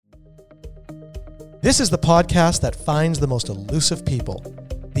This is the podcast that finds the most elusive people,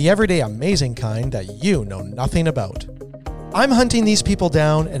 the everyday amazing kind that you know nothing about. I'm hunting these people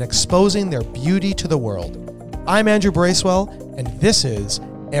down and exposing their beauty to the world. I'm Andrew Bracewell, and this is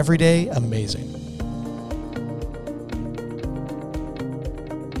Everyday Amazing.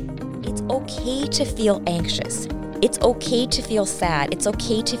 It's okay to feel anxious. It's okay to feel sad. It's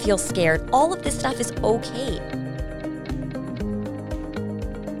okay to feel scared. All of this stuff is okay.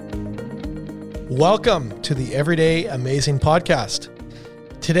 Welcome to the Everyday Amazing podcast.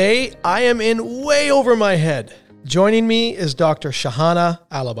 Today, I am in way over my head. Joining me is Dr. Shahana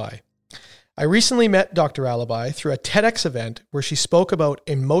Alabai. I recently met Dr. Alabai through a TEDx event where she spoke about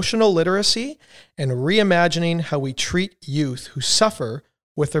emotional literacy and reimagining how we treat youth who suffer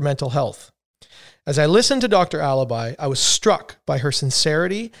with their mental health. As I listened to Dr. Alabai, I was struck by her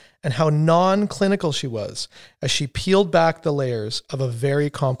sincerity and how non-clinical she was as she peeled back the layers of a very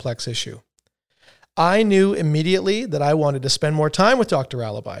complex issue. I knew immediately that I wanted to spend more time with Dr.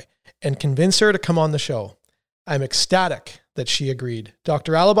 Alabai and convince her to come on the show. I'm ecstatic that she agreed.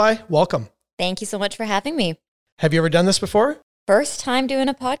 Dr. Alabai, welcome. Thank you so much for having me. Have you ever done this before? First time doing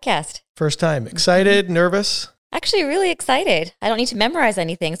a podcast. First time. Excited, nervous? Actually, really excited. I don't need to memorize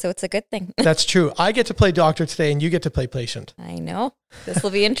anything, so it's a good thing. That's true. I get to play doctor today and you get to play patient. I know. This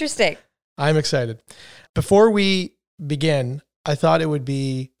will be interesting. I'm excited. Before we begin, I thought it would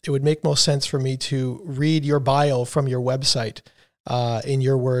make most sense for me to read your bio from your website in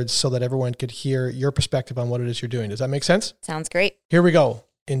your words so that everyone could hear your perspective on what it is you're doing. Does that make sense? Sounds great. Here we go.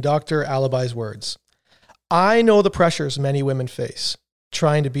 In Dr. Alabai's words, I know the pressures many women face,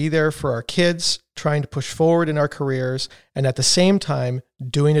 trying to be there for our kids, trying to push forward in our careers, and at the same time,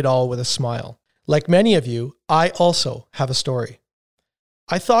 doing it all with a smile. Like many of you, I also have a story.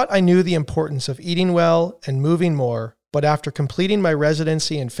 I thought I knew the importance of eating well and moving more, but after completing my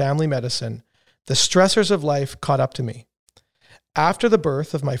residency in family medicine, the stressors of life caught up to me. After the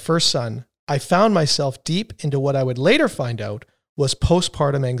birth of my first son, I found myself deep into what I would later find out was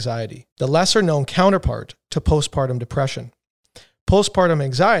postpartum anxiety, the lesser known counterpart to postpartum depression. Postpartum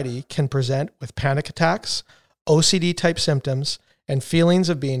anxiety can present with panic attacks, OCD type symptoms, and feelings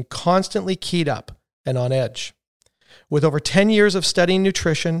of being constantly keyed up and on edge. With over 10 years of studying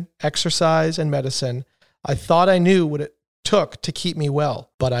nutrition, exercise, and medicine, I thought I knew what it took to keep me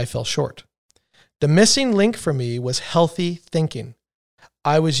well, but I fell short. The missing link for me was healthy thinking.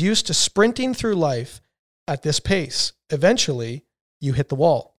 I was used to sprinting through life at this pace. Eventually, you hit the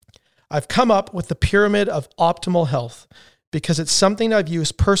wall. I've come up with the pyramid of optimal health because it's something I've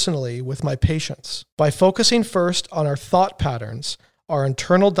used personally with my patients. By focusing first on our thought patterns, our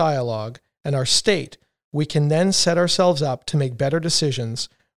internal dialogue, and our state, we can then set ourselves up to make better decisions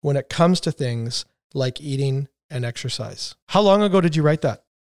when it comes to things like eating and exercise. How long ago did you write that?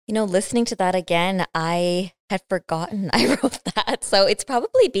 You know, listening to that again, I had forgotten I wrote that. So it's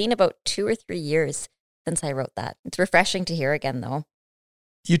probably been about 2 or 3 years since I wrote that. It's refreshing to hear again, though.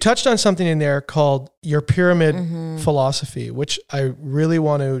 You touched on something in there called your pyramid philosophy, which I really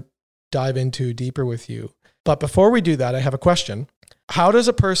want to dive into deeper with you. But before we do that, I have a question. How does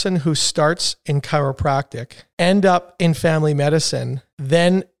a person who starts in chiropractic end up in family medicine,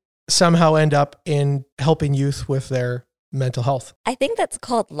 then somehow end up in helping youth with their mental health? I think that's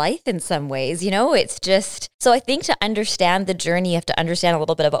called life in some ways. You know, it's just, so I think to understand the journey, you have to understand a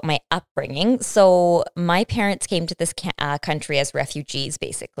little bit about my upbringing. So my parents came to this country as refugees,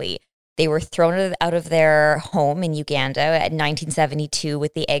 basically. They were thrown out of their home in Uganda at 1972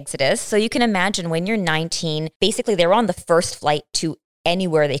 with the Exodus. So you can imagine when you're 19, basically they were on the first flight to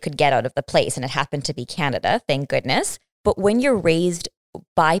anywhere they could get out of the place. And it happened to be Canada, thank goodness. But when you're raised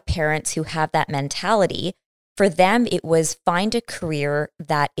by parents who have that mentality, for them, it was find a career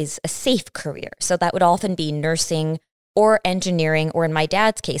that is a safe career. So that would often be nursing or engineering, or in my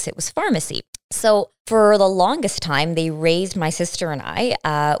dad's case, it was pharmacy. So for the longest time, they raised my sister and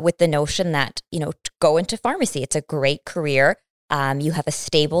I with the notion that, you know, go into pharmacy. It's a great career. You have a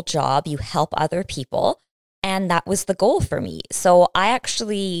stable job. You help other people. And that was the goal for me. So I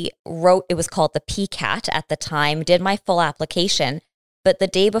actually wrote, it was called the PCAT at the time, did my full application. But the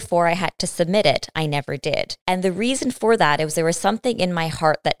day before I had to submit it, I never did. And the reason for that is there was something in my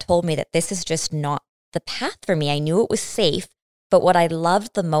heart that told me that this is just not the path for me. I knew it was safe, but what I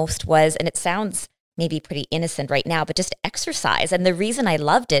loved the most was, and it sounds maybe pretty innocent right now, but just exercise. And the reason I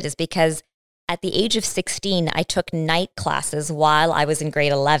loved it is because at the age of 16, I took night classes while I was in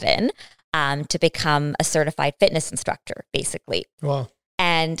grade 11 to become a certified fitness instructor, basically. Wow.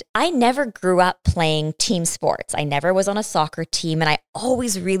 And I never grew up playing team sports. I never was on a soccer team, and I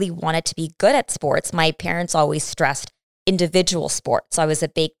always really wanted to be good at sports. My parents always stressed, individual sports. So I was a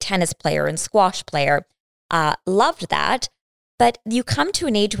big tennis player and squash player. Loved that. But you come to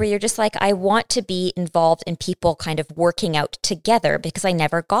an age where you're just like, I want to be involved in people kind of working out together because I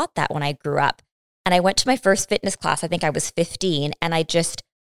never got that when I grew up. And I went to my first fitness class, I think I was 15, and I just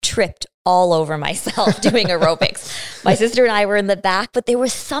tripped all over myself doing aerobics. My sister and I were in the back, but there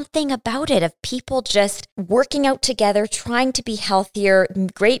was something about it of people just working out together, trying to be healthier.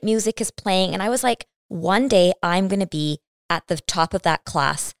 Great music is playing. And I was like, one day I'm going to be at the top of that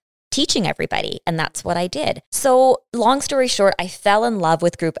class teaching everybody. And that's what I did. So long story short, I fell in love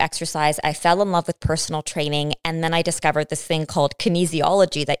with group exercise. I fell in love with personal training. And then I discovered this thing called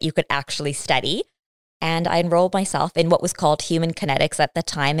kinesiology that you could actually study. And I enrolled myself in what was called human kinetics at the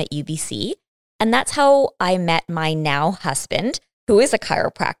time at UBC. And that's how I met my now husband, who is a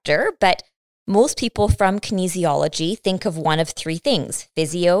chiropractor. But most people from kinesiology think of one of three things: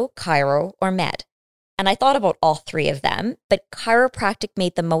 physio, chiro, or med. And I thought about all three of them, but chiropractic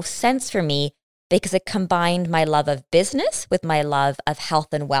made the most sense for me because it combined my love of business with my love of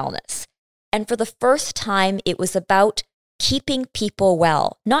health and wellness. And for the first time, it was about keeping people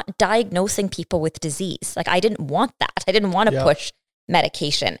well, not diagnosing people with disease. Like, I didn't want that. I didn't want to push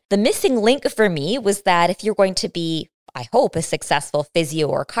medication. The missing link for me was that if you're going to be, I hope, a successful physio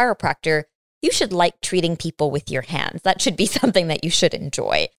or chiropractor, you should like treating people with your hands. That should be something that you should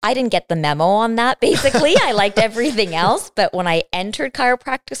enjoy. I didn't get the memo on that, basically. I liked everything else. But when I entered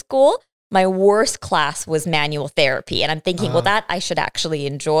chiropractic school, my worst class was manual therapy. And I'm thinking, well, that I should actually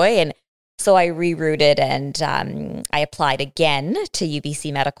enjoy. And so I rerouted and I applied again to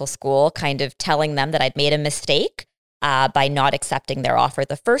UBC Medical School, kind of telling them that I'd made a mistake by not accepting their offer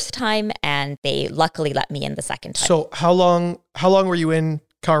the first time. And they luckily let me in the second time. So how long were you in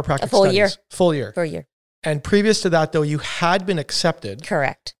chiropractic A full studies? year. Full year. For a year. And previous to that, though, you had been accepted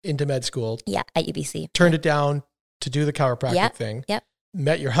Correct. into med school. Yeah, at UBC. Turned it down to do the chiropractic thing. Yep.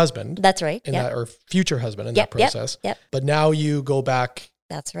 Met your husband. That's right. In that, or future husband in that process. Yep. But now you go back.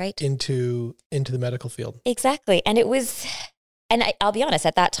 That's right. Into the medical field. Exactly. And it was, and I'll be honest,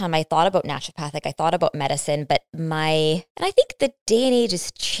 at that time I thought about naturopathic, I thought about medicine, but and I think the day and age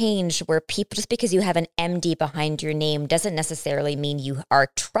has changed where people, just because you have an MD behind your name doesn't necessarily mean you are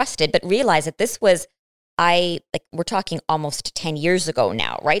trusted, but realize that this was, we're talking almost 10 years ago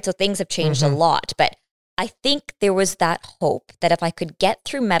now, right? So things have changed a lot, but I think there was that hope that if I could get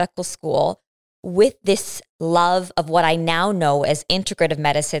through medical school with this love of what I now know as integrative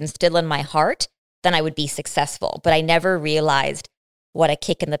medicine still in my heart, then I would be successful. But I never realized what a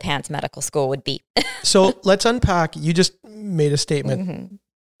kick in the pants medical school would be. So let's unpack. You just made a statement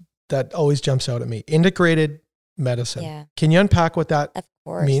that always jumps out at me. Integrated medicine. Yeah. Can you unpack what that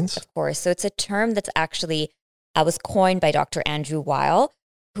means? Of course. So it's a term that's actually was coined by Dr. Andrew Weil,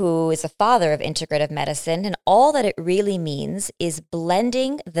 who is a father of integrative medicine. And all that it really means is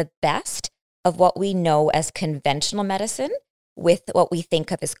blending the best of what we know as conventional medicine with what we think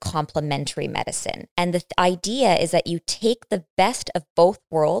of as complementary medicine. And the idea is that you take the best of both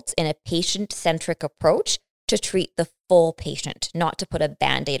worlds in a patient-centric approach to treat the full patient, not to put a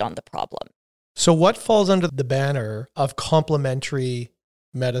Band-Aid on the problem. So what falls under the banner of complementary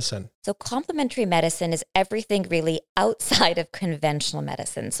medicine? So complementary medicine is everything really outside of conventional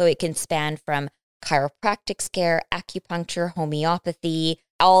medicine. So it can span from chiropractic care, acupuncture, homeopathy,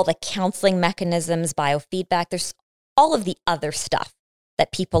 all the counseling mechanisms, biofeedback. There's all of the other stuff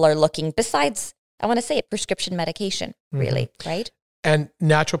that people are looking besides, I want to say it, prescription medication, really, right? And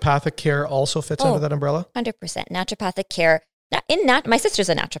naturopathic care also fits under that umbrella? 100%. Naturopathic care. My sister's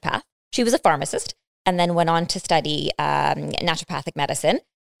a naturopath. She was a pharmacist and then went on to study naturopathic medicine.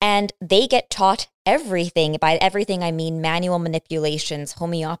 And they get taught everything. By everything, I mean manual manipulations,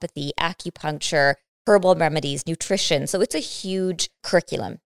 homeopathy, acupuncture, herbal remedies, nutrition. So it's a huge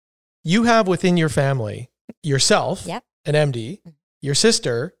curriculum. You have within your family yourself, an MD, your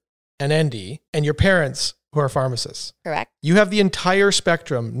sister, an ND, and your parents who are pharmacists. Correct. You have the entire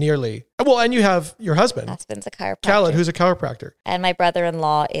spectrum nearly. Well, and you have your husband. Husband's a chiropractor. Khaled, who's a chiropractor. And my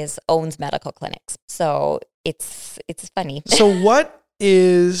brother-in-law owns medical clinics. So it's funny. So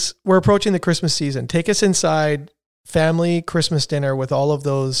we're approaching the Christmas season. Take us inside family Christmas dinner with all of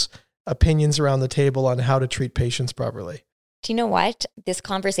those opinions around the table on how to treat patients properly. Do you know what? This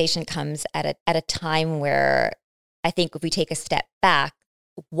conversation comes at a time where I think if we take a step back,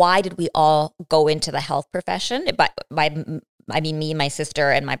 why did we all go into the health profession? I mean, me, my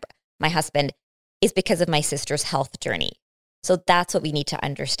sister, and my husband, is because of my sister's health journey. So that's what we need to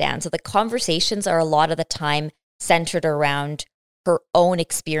understand. So the conversations are a lot of the time centered around her own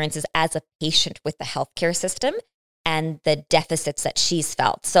experiences as a patient with the healthcare system and the deficits that she's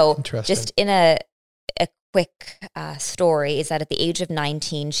felt. So just in a quick story is that at the age of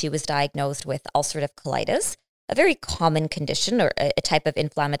 19, she was diagnosed with ulcerative colitis, a very common condition or a type of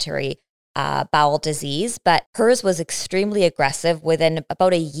inflammatory bowel disease. But hers was extremely aggressive. Within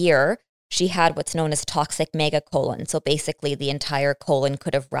about a year, she had what's known as toxic megacolon. So basically, the entire colon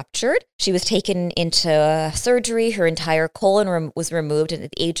could have ruptured. She was taken into surgery. Her entire colon was removed. And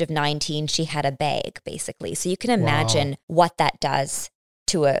at the age of 19, she had a bag, basically. So you can imagine what that does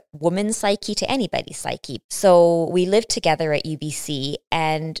to a woman's psyche, to anybody's psyche. So we lived together at UBC,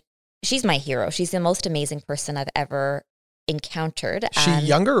 and she's my hero. She's the most amazing person I've ever encountered. Is she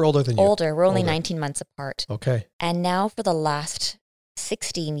younger or older than you? Older. We're only 19 months apart. Okay. And now for the last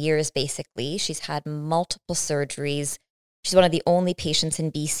 16 years, basically, she's had multiple surgeries. She's one of the only patients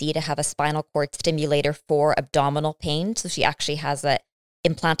in BC to have a spinal cord stimulator for abdominal pain. So she actually has an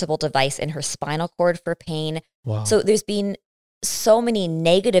implantable device in her spinal cord for pain. Wow. So there's been so many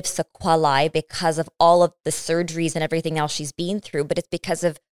negative sequelae because of all of the surgeries and everything else she's been through, but it's because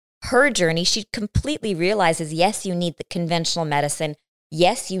of her journey. She completely realizes, yes, you need the conventional medicine.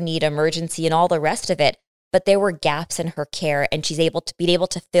 Yes, you need emergency and all the rest of it. But there were gaps in her care, and she's able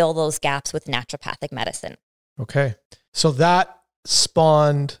to fill those gaps with naturopathic medicine. Okay. So that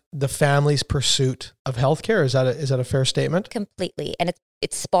spawned the family's pursuit of healthcare. Is that a fair statement? Completely. And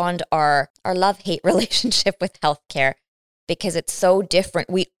it spawned our love-hate relationship with healthcare, because it's so different.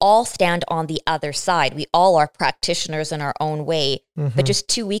 We all stand on the other side. We all are practitioners in our own way. Mm-hmm. But just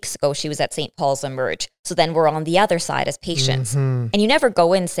 2 weeks ago, she was at St. Paul's Emerge. So then we're on the other side as patients. Mm-hmm. And you never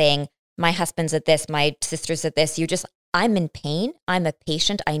go in saying, my husband's at this, my sister's at this. I'm in pain. I'm a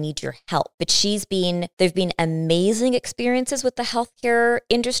patient. I need your help. But there've been amazing experiences with the healthcare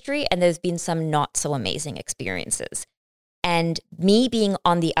industry, and there's been some not so amazing experiences. And me being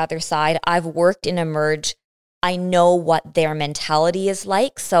on the other side, I've worked in Emerge. I know what their mentality is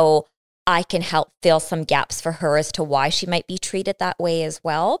like, so I can help fill some gaps for her as to why she might be treated that way as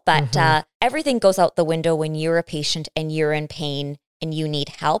well. But everything goes out the window when you're a patient and you're in pain and you need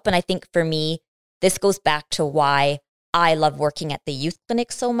help. And I think for me, this goes back to why I love working at the youth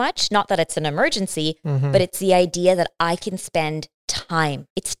clinic so much. Not that it's an emergency, but it's the idea that I can spend time.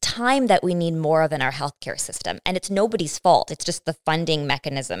 It's time that we need more of in our healthcare system. And it's nobody's fault. It's just the funding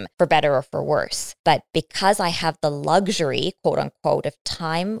mechanism, for better or for worse. But because I have the luxury, quote unquote, of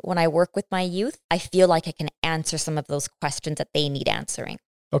time when I work with my youth, I feel like I can answer some of those questions that they need answering.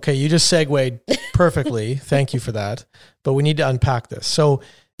 Okay, you just segued perfectly. Thank you for that. But we need to unpack this. So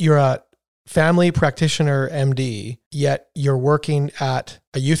you're a family practitioner, MD, yet you're working at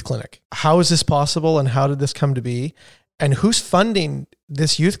a youth clinic. How is this possible, and how did this come to be? And who's funding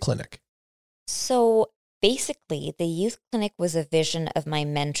this youth clinic? So basically, the youth clinic was a vision of my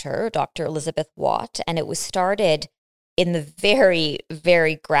mentor, Dr. Elizabeth Watt, and it was started in the very,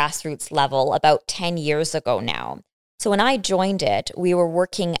 very grassroots level about 10 years ago now. So when I joined it, we were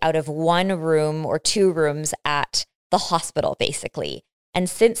working out of one room or two rooms at the hospital, basically. And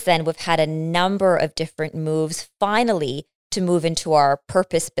since then, we've had a number of different moves, finally, to move into our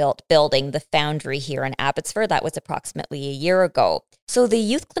purpose-built building, the Foundry here in Abbotsford. That was approximately a year ago. So the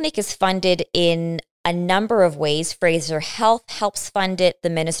youth clinic is funded in a number of ways. Fraser Health helps fund it. The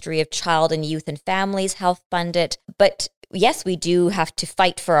Ministry of Child and Youth and Families help fund it. But yes, we do have to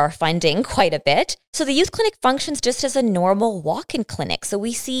fight for our funding quite a bit. So the youth clinic functions just as a normal walk-in clinic. So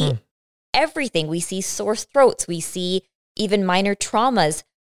we see everything. We see sore throats. We see even minor traumas.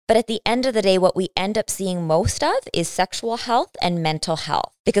 But at the end of the day, what we end up seeing most of is sexual health and mental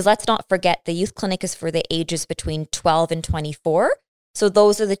health. Because let's not forget, the youth clinic is for the ages between 12 and 24. So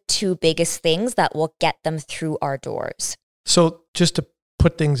those are the two biggest things that will get them through our doors. So just to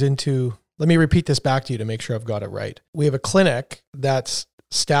put things into, let me repeat this back to you to make sure I've got it right. We have a clinic that's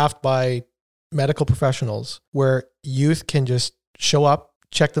staffed by medical professionals where youth can just show up,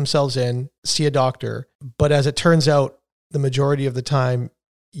 check themselves in, see a doctor. But as it turns out, the majority of the time,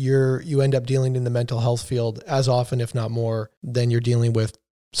 you end up dealing in the mental health field as often, if not more, than you're dealing with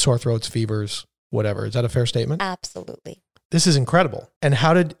sore throats, fevers, whatever. Is that a fair statement? Absolutely. This is incredible. And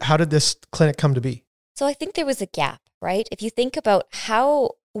how did this clinic come to be? So I think there was a gap, right? If you think about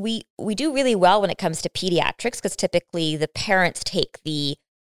how we do really well when it comes to pediatrics, because typically the parents take the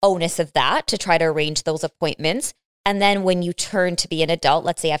onus of that to try to arrange those appointments. And then when you turn to be an adult,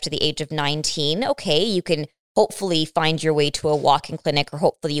 let's say after the age of 19, okay, you can hopefully find your way to a walk-in clinic, or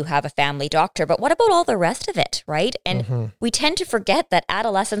hopefully you have a family doctor. But what about all the rest of it, right? And we tend to forget that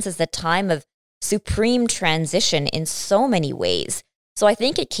adolescence is the time of supreme transition in so many ways. So I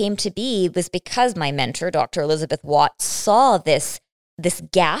think it came to be was because my mentor, Dr. Elizabeth Watt, saw this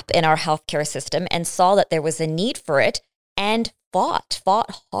gap in our healthcare system and saw that there was a need for it and fought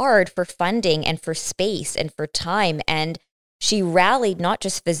hard for funding and for space and for time. And she rallied not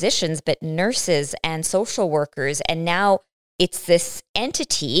just physicians, but nurses and social workers. And now it's this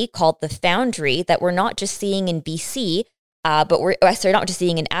entity called the Foundry that we're not just seeing in BC, but we're not just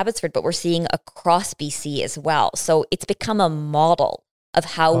seeing in Abbotsford, but we're seeing across BC as well. So it's become a model of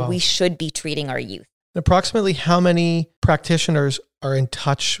how we should be treating our youth. Approximately how many practitioners are in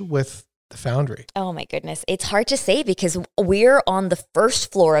touch with the Foundry? Oh my goodness. It's hard to say because we're on the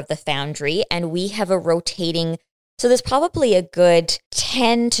first floor of the Foundry and we have a rotating. So there's probably a good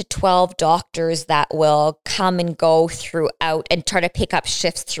 10 to 12 doctors that will come and go throughout and try to pick up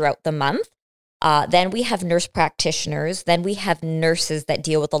shifts throughout the month. Then we have nurse practitioners. Then we have nurses that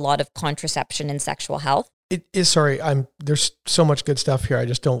deal with a lot of contraception and sexual health. It is, sorry, there's so much good stuff here. I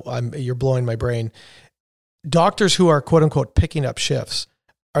just you're blowing my brain. Doctors who are quote unquote picking up shifts,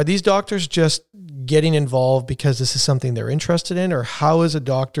 are these doctors just getting involved because this is something they're interested in? Or how is a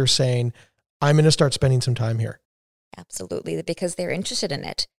doctor saying, I'm going to start spending some time here? Absolutely, because they're interested in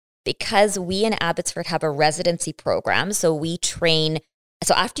it. Because we in Abbotsford have a residency program, so we train.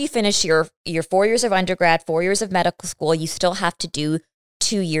 So after you finish your 4 years of undergrad, 4 years of medical school, you still have to do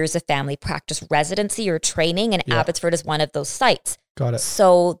 2 years of family practice residency or training, and Abbotsford is one of those sites. Got it.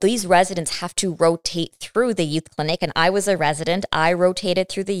 So these residents have to rotate through the youth clinic, and I was a resident. I rotated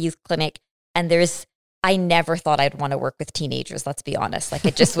through the youth clinic, and I never thought I'd want to work with teenagers, let's be honest. Like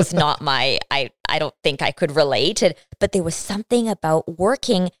it just was not I don't think I could relate. But there was something about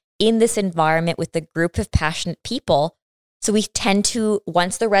working in this environment with a group of passionate people. So we tend to,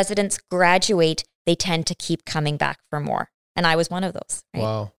 once the residents graduate, they tend to keep coming back for more. And I was one of those. Right?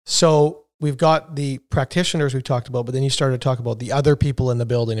 Wow. So we've got the practitioners we talked about, but then you started to talk about the other people in the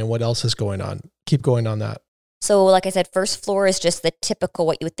building and what else is going on. Keep going on that. So like I said, first floor is just the typical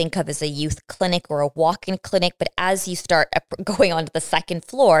what you would think of as a youth clinic or a walk-in clinic. But as you start going on to the second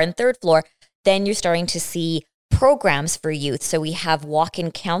floor and third floor, then you're starting to see programs for youth. So we have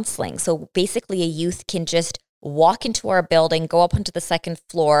walk-in counseling. So basically a youth can just walk into our building, go up onto the second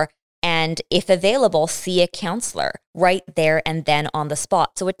floor, and if available, see a counselor right there and then on the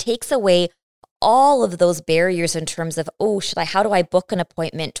spot. So it takes away all of those barriers in terms of, how do I book an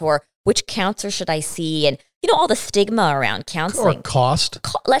appointment, or which counselor should I see? And, all the stigma around counseling. Or cost.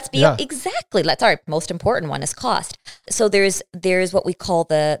 Exactly. Our most important one is cost. So there's what we call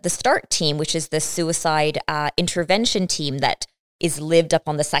the START team, which is the suicide intervention team that is lived up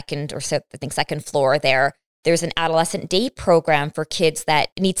on the second floor there. There's an adolescent day program for kids that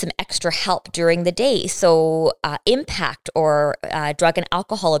need some extra help during the day. So impact or drug and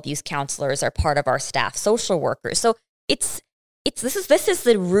alcohol abuse counselors are part of our staff, social workers. So this is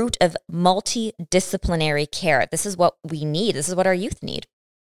the root of multidisciplinary care. This is what we need. This is what our youth need.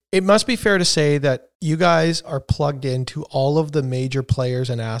 It must be fair to say that you guys are plugged into all of the major players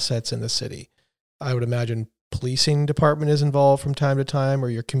and assets in the city. I would imagine policing department is involved from time to time, or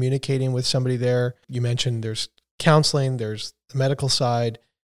you're communicating with somebody there. You mentioned there's counseling, there's the medical side.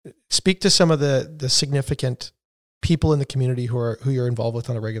 Speak to some of the significant people in the community who you're involved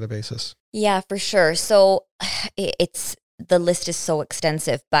with on a regular basis. Yeah, for sure. So the list is so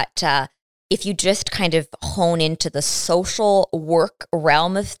extensive, but if you just kind of hone into the social work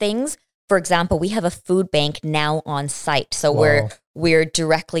realm of things, for example, we have a food bank now on site. So we're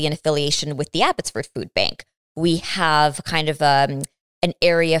directly in affiliation with the Abbotsford Food Bank. We have kind of an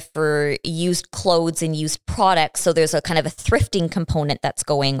area for used clothes and used products. So there's a kind of a thrifting component that's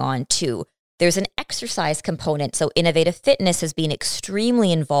going on too. There's an exercise component. So Innovative Fitness has been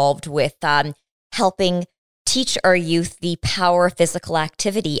extremely involved with helping teach our youth the power of physical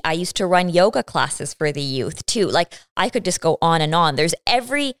activity. I used to run yoga classes for the youth too. Like I could just go on and on. There's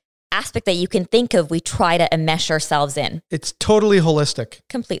every aspect that you can think of, we try to enmesh ourselves in. It's totally holistic.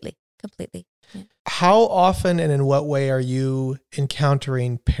 Completely. Yeah. How often and in what way are you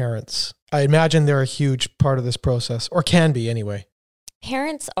encountering parents? I imagine they're a huge part of this process, or can be anyway.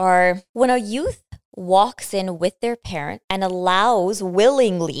 Parents are, when a youth walks in with their parent and allows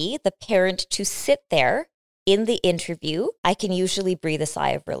willingly the parent to sit there in the interview, I can usually breathe a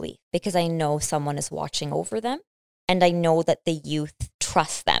sigh of relief because I know someone is watching over them and I know that the youth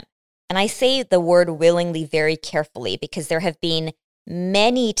trusts them. And I say the word willingly very carefully because there have been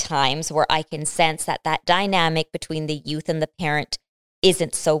many times where I can sense that dynamic between the youth and the parent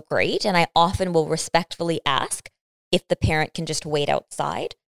isn't so great. And I often will respectfully ask if the parent can just wait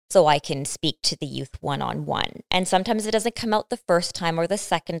outside so I can speak to the youth one-on-one. And sometimes it doesn't come out the first time or the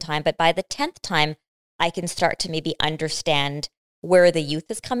second time, but by the 10th time, I can start to maybe understand where the youth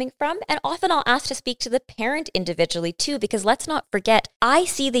is coming from. And often I'll ask to speak to the parent individually too, because let's not forget, I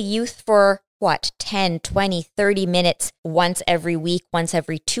see the youth for what, 10, 20, 30 minutes once every week, once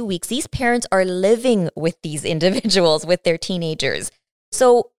every 2 weeks. These parents are living with these individuals, with their teenagers.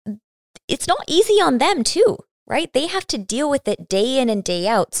 So it's not easy on them too, right? They have to deal with it day in and day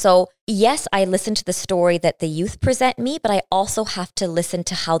out. So yes, I listen to the story that the youth present me, but I also have to listen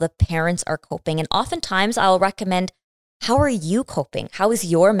to how the parents are coping. And oftentimes I'll recommend, how are you coping? How is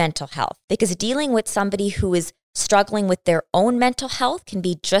your mental health? Because dealing with somebody who is struggling with their own mental health can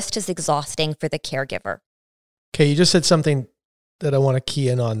be just as exhausting for the caregiver. Okay, you just said something that I want to key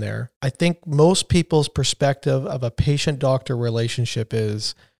in on there. I think most people's perspective of a patient-doctor relationship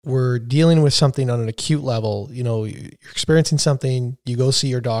is we're dealing with something on an acute level. You know, you're experiencing something, you go see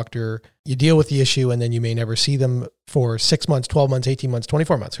your doctor, you deal with the issue, and then you may never see them for 6 months, 12 months, 18 months,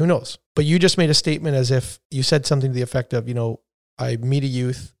 24 months, who knows? But you just made a statement as if you said something to the effect of, you know, I meet a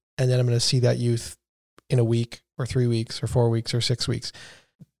youth and then I'm going to see that youth in a week or 3 weeks or 4 weeks or 6 weeks.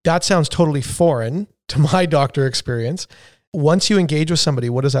 That sounds totally foreign to my doctor experience. Once you engage with somebody,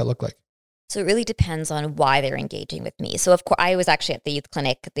 what does that look like? So it really depends on why they're engaging with me. So of course, I was actually at the youth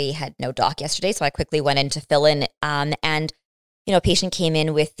clinic. They had no doc yesterday, so I quickly went in to fill in. And you know, a patient came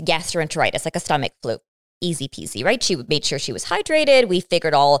in with gastroenteritis, like a stomach flu. Easy peasy, right? She made sure she was hydrated. We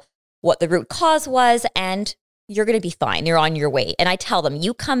figured all what the root cause was, and you're going to be fine. You're on your way. And I tell them,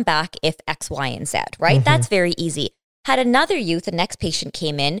 you come back if X, Y, and Z, right? Mm-hmm. That's very easy. Had another youth, the next patient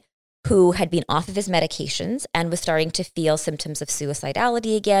came in, who had been off of his medications and was starting to feel symptoms of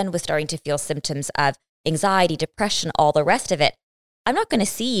suicidality again, was starting to feel symptoms of anxiety, depression, all the rest of it. I'm not going to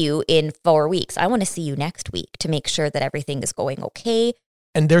see you in 4 weeks. I want to see you next week to make sure that everything is going okay.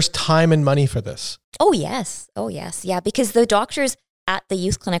 And there's time and money for this. Oh, yes. Oh, yes. Yeah, because the doctors at the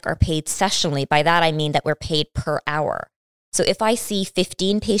youth clinic are paid sessionally. By that, I mean that we're paid per hour. So if I see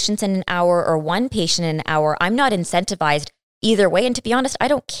 15 patients in an hour or 1 patient in an hour, I'm not incentivized either way. And to be honest, I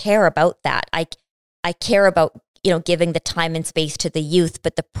don't care about that. I care about, you know, giving the time and space to the youth.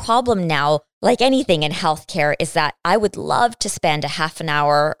 But the problem now, like anything in healthcare, is that I would love to spend a half an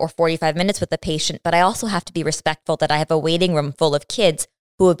hour or 45 minutes with the patient, but I also have to be respectful that I have a waiting room full of kids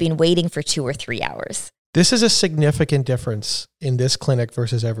who have been waiting for 2 or 3 hours. This is a significant difference in this clinic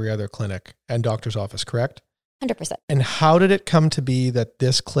versus every other clinic and doctor's office, correct? 100%. And how did it come to be that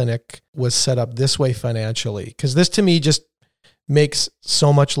this clinic was set up this way financially? Because this to me just makes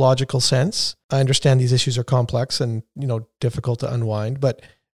so much logical sense. I understand these issues are complex and, you know, difficult to unwind, but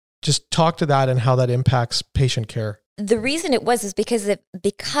just talk to that and how that impacts patient care. The reason it was is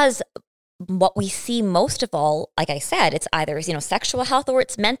because what we see most of all, like I said, it's either, you know, sexual health or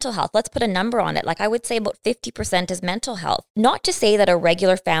it's mental health. Let's put a number on it. Like I would say about 50% is mental health. Not to say that a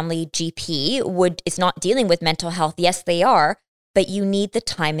regular family GP is not dealing with mental health. Yes, they are, but you need the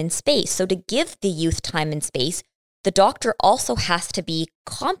time and space. So to give the youth time and space, the doctor also has to be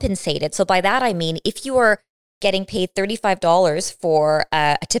compensated. So by that, I mean, if you are getting paid $35 for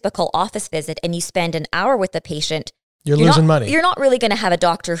a typical office visit and you spend an hour with the patient, you're losing money. You're not really going to have a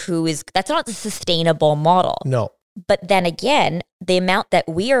doctor that's not the sustainable model. No. But then again, the amount that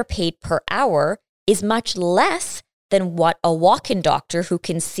we are paid per hour is much less than what a walk-in doctor who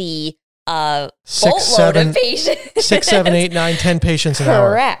can see a boatload of patients. 6, 7, 8, 9, 10 patients an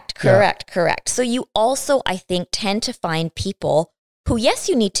hour. Correct. So you also, I think, tend to find people who, yes,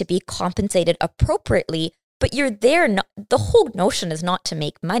 you need to be compensated appropriately, but you're there. The whole notion is not to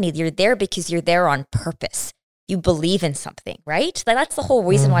make money. You're there because you're there on purpose. You believe in something, right? That's the whole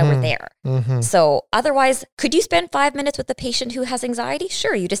reason why we're there. Mm-hmm. So otherwise, could you spend 5 minutes with a patient who has anxiety?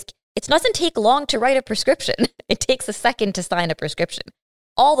 Sure. It doesn't take long to write a prescription. It takes a second to sign a prescription.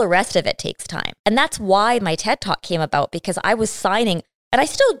 All the rest of it takes time. And that's why my TED Talk came about, because I was signing, and I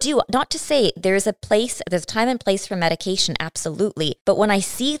still do, not to say there's a time and place for medication, absolutely. But when I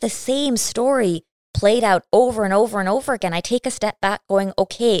see the same story played out over and over and over again, I take a step back going,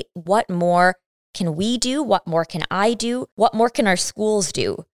 okay, what more can we do? What more can I do? What more can our schools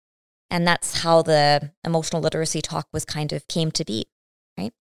do? And that's how the emotional literacy talk came to be,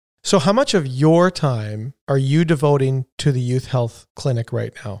 right? So how much of your time are you devoting to the youth health clinic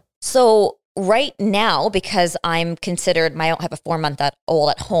right now? So right now, because I don't have a 4-month-old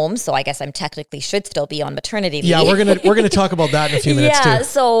at home, so I guess I'm technically should still be on maternity leave. Yeah, we're gonna talk about that in a few minutes too. Yeah,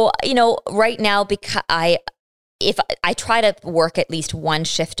 so right now, because if I try to work at least 1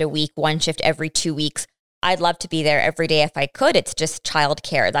 shift a week, 1 shift every 2 weeks, I'd love to be there every day if I could. It's just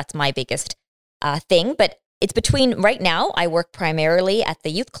childcare. That's my biggest thing. But it's right now, I work primarily at the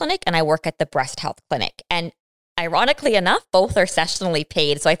youth clinic and I work at the breast health clinic. And ironically enough, both are sessionally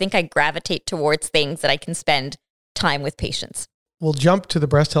paid. So I think I gravitate towards things that I can spend time with patients. We'll jump to the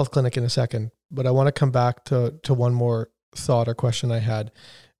breast health clinic in a second, but I want to come back to one more thought or question I had.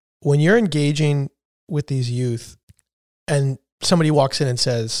 when you're engaging with these youth and somebody walks in and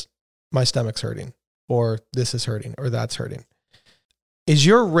says, my stomach's hurting, or this is hurting, or that's hurting, is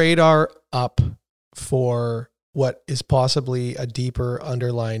your radar up for what is possibly a deeper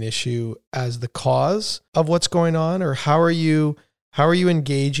underlying issue as the cause of what's going on? Or how are you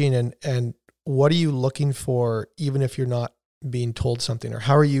engaging, and what are you looking for, even if you're not being told something? Or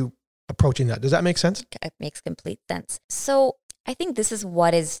how are you approaching that? Does that make sense? It makes complete sense. So I think this is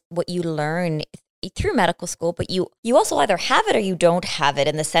what you learn through medical school, but you also either have it or you don't have it,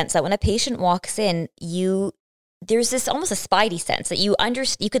 in the sense that when a patient walks in, there's this almost a spidey sense that you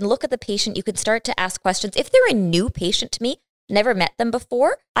can look at the patient, you can start to ask questions. If they're a new patient to me, never met them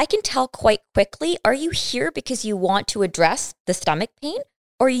before, I can tell quite quickly, are you here because you want to address the stomach pain,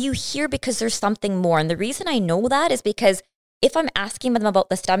 or are you here because there's something more? And the reason I know that is because if I'm asking them about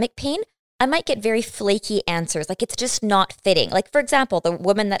the stomach pain, I might get very flaky answers. Like, it's just not fitting. Like, for example, the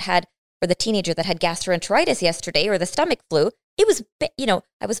woman or the teenager that had gastroenteritis yesterday, or the stomach flu, it was,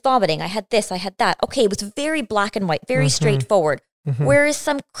 I was vomiting. I had this, I had that. Okay, it was very black and white, very straightforward. Whereas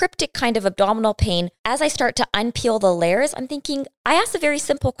some cryptic kind of abdominal pain, as I start to unpeel the layers, I'm thinking, I asked a very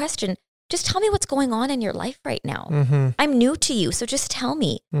simple question. Just tell me what's going on in your life right now. I'm new to you, so just tell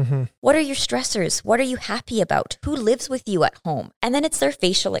me. What are your stressors? What are you happy about? Who lives with you at home? And then it's their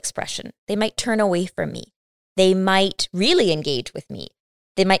facial expression. They might turn away from me. They might really engage with me.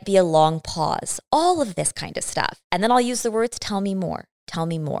 They might be a long pause, all of this kind of stuff. And then I'll use the words, tell me more, tell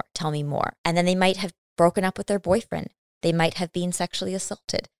me more, tell me more. And then they might have broken up with their boyfriend. They might have been sexually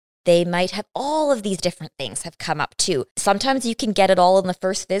assaulted. They might have all of these different things have come up too. Sometimes you can get it all in the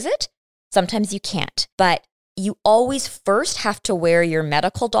first visit. Sometimes you can't. But you always first have to wear your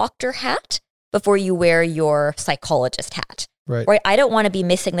medical doctor hat before you wear your psychologist hat. Right. I don't want to be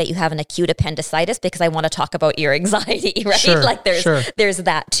missing that you have an acute appendicitis because I want to talk about your anxiety, right? Sure, like there's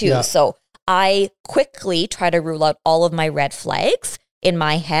that too. Yeah. So I quickly try to rule out all of my red flags in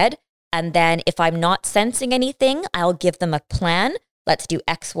my head. And then if I'm not sensing anything, I'll give them a plan. Let's do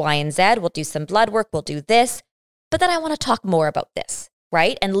X, Y, and Z. We'll do some blood work. We'll do this. But then I want to talk more about this,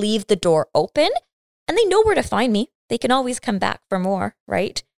 right? And leave the door open. And they know where to find me. They can always come back for more,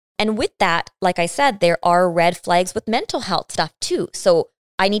 right? And with that, like I said, there are red flags with mental health stuff too. So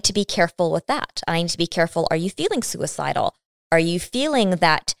I need to be careful with that. I need to be careful. Are you feeling suicidal? Are you feeling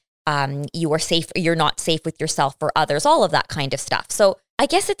that you are safe, or you're not safe with yourself or others? All of that kind of stuff. So I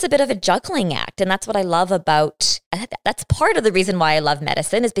guess it's a bit of a juggling act. And that's what I love about, that's part of the reason why I love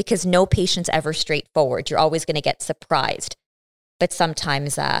medicine, is because no patient's ever straightforward. You're always going to get surprised. But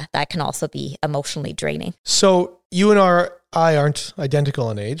sometimes that can also be emotionally draining. So you and I aren't identical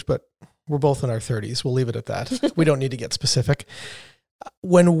in age, but we're both in our 30s. We'll leave it at that. We don't need to get specific.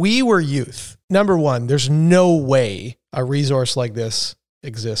 When we were youth, number one, there's no way a resource like this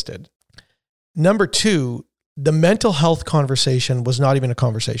existed. Number two, the mental health conversation was not even a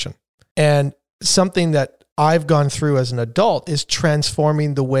conversation. And something that I've gone through as an adult is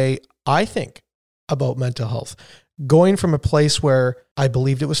transforming the way I think about mental health. Going from a place where I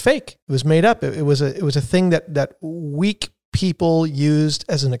believed it was fake, it was made up, it was a thing that weak people used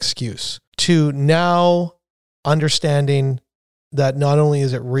as an excuse, to now understanding that not only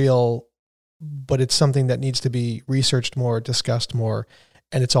is it real, but it's something that needs to be researched more, discussed more,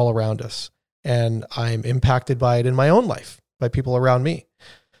 and it's all around us. And I'm impacted by it in my own life, by people around me.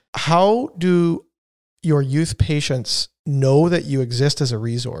 How do your youth patients know that you exist as a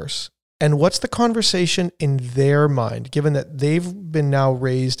resource? And what's the conversation in their mind, given that they've been now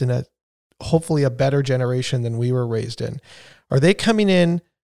raised in hopefully a better generation than we were raised in? Are they coming in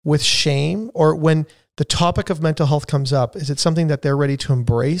with shame? Or when the topic of mental health comes up, is it something that they're ready to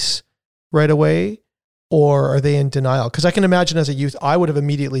embrace right away? Or are they in denial? Because I can imagine as a youth, I would have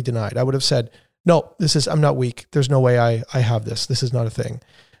immediately denied. I would have said, no, I'm not weak. There's no way I have this. This is not a thing.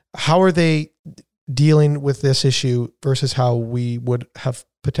 How are they dealing with this issue versus how we would have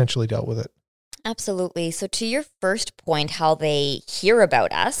potentially dealt with it? Absolutely. So to your first point, how they hear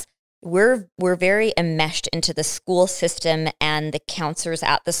about us, we're very enmeshed into the school system, and the counselors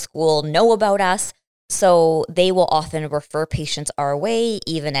at the school know about us. So they will often refer patients our way.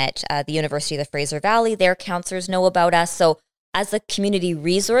 Even at the University of the Fraser Valley, their counselors know about us. So as a community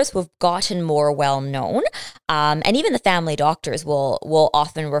resource, we've gotten more well known. And even the family doctors will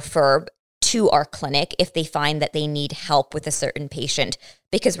often refer to our clinic if they find that they need help with a certain patient,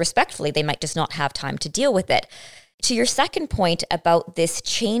 because respectfully, they might just not have time to deal with it. To your second point about this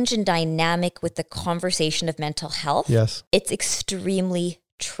change in dynamic with the conversation of mental health, yes, it's extremely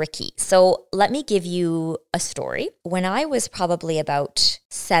tricky. So let me give you a story. When I was probably about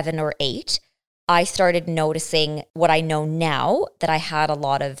 7 or 8, I started noticing what I know now, that I had a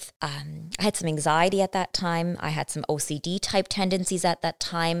lot of, I had some anxiety at that time. I had some OCD type tendencies at that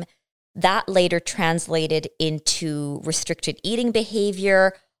time. That later translated into restricted eating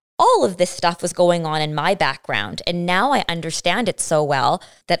behavior. All of this stuff was going on in my background. And now I understand it so well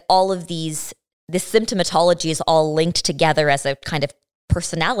that all of this symptomatology is all linked together as a kind of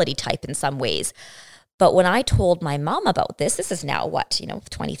personality type in some ways. But when I told my mom about this is now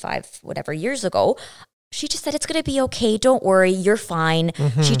 25 whatever years ago, she just said, it's going to be okay. Don't worry. You're fine.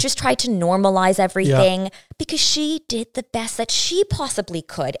 Mm-hmm. She just tried to normalize everything because she did the best that she possibly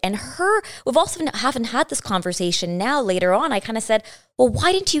could. And we've also haven't had this conversation now later on. I kind of said, well,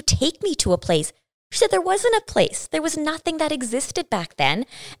 why didn't you take me to a place? She said there wasn't a place. There was nothing that existed back then.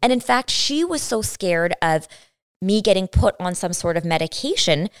 And in fact, she was so scared of me getting put on some sort of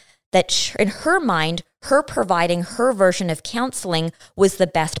medication that in her mind, her providing her version of counseling was the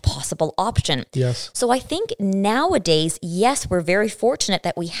best possible option. Yes. So I think nowadays, yes, we're very fortunate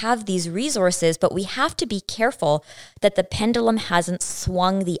that we have these resources, but we have to be careful that the pendulum hasn't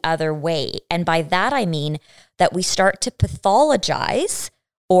swung the other way. And by that, I mean that we start to pathologize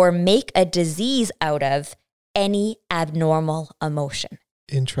or make a disease out of any abnormal emotion.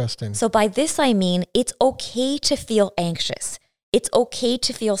 Interesting. So by this, I mean, it's okay to feel anxious. It's okay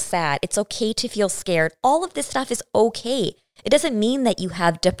to feel sad. It's okay to feel scared. All of this stuff is okay. It doesn't mean that you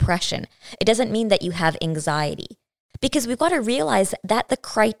have depression. It doesn't mean that you have anxiety. Because we've got to realize that the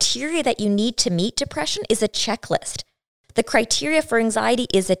criteria that you need to meet depression is a checklist. The criteria for anxiety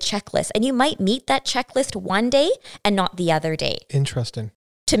is a checklist. And you might meet that checklist one day and not the other day. Interesting.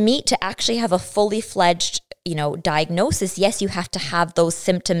 To actually have a fully fledged, diagnosis, yes, you have to have those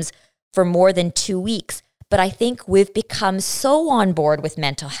symptoms for more than 2 weeks. But I think we've become so on board with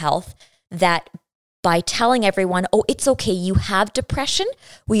mental health that by telling everyone, oh, it's okay, you have depression,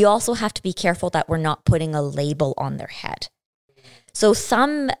 we also have to be careful that we're not putting a label on their head. So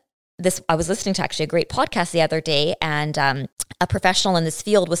I was listening to actually a great podcast the other day, and a professional in this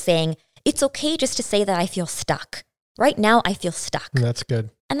field was saying, it's okay just to say that I feel stuck. Right now, I feel stuck. That's good.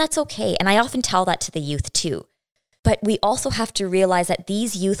 And that's okay. And I often tell that to the youth too. But we also have to realize that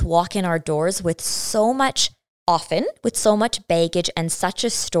these youth walk in our doors with so much baggage and such a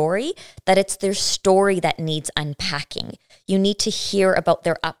story that it's their story that needs unpacking. You need to hear about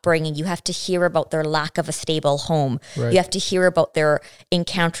their upbringing. You have to hear about their lack of a stable home. Right. You have to hear about their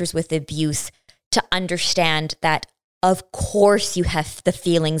encounters with abuse to understand that, of course, you have the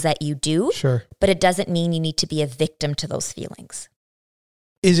feelings that you do. Sure. But it doesn't mean you need to be a victim to those feelings.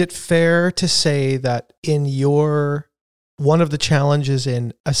 Is it fair to say that one of the challenges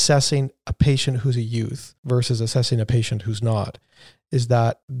in assessing a patient who's a youth versus assessing a patient who's not is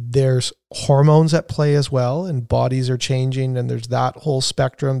that there's hormones at play as well, and bodies are changing, and there's that whole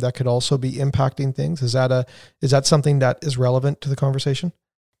spectrum that could also be impacting things? Is that something that is relevant to the conversation?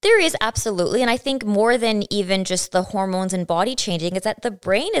 There is, absolutely. And I think more than even just the hormones and body changing is that the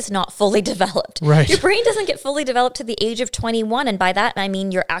brain is not fully developed. Right. Your brain doesn't get fully developed to the age of 21. And by that, I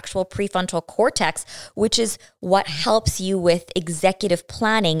mean your actual prefrontal cortex, which is what helps you with executive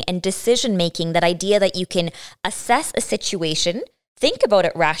planning and decision-making, that idea that you can assess a situation, think about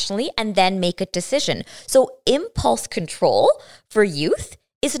it rationally, and then make a decision. So impulse control for youth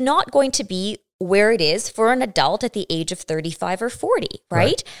is not going to be where it is for an adult at the age of 35 or 40,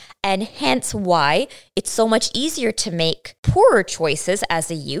 right? And hence why it's so much easier to make poorer choices as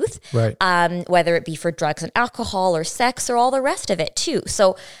a youth, right? Whether it be for drugs and alcohol or sex or all the rest of it too.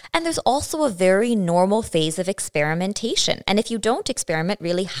 So, and there's also a very normal phase of experimentation. And if you don't experiment,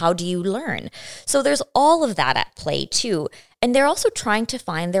 really, how do you learn? So there's all of that at play too. And they're also trying to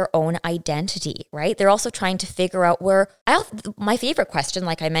find their own identity, right? They're also trying to figure out my favorite question,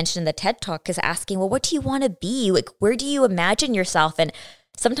 like I mentioned in the TED Talk, is asking, well, what do you want to be? Like, where do you imagine yourself? And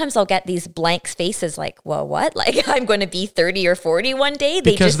sometimes I'll get these blank faces like, well, what? Like, I'm going to be 30 or 40 one day?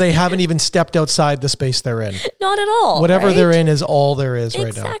 Because they haven't even stepped outside the space they're in. Not at all. Whatever right? they're in is all there is right now.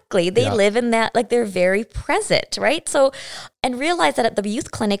 Exactly. They live in that, like they're very present, right? So, and realize that at the youth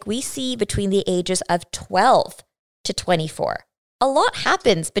clinic, we see between the ages of 12 to 24. A lot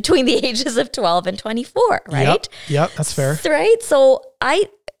happens between the ages of 12 and 24, right? Yep, that's fair. Right? So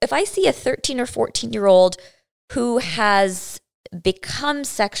if I see a 13 or 14-year-old who has become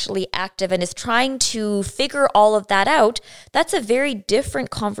sexually active and is trying to figure all of that out, that's a very different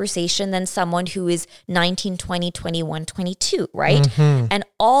conversation than someone who is 19, 20, 21, 22, right? Mm-hmm. And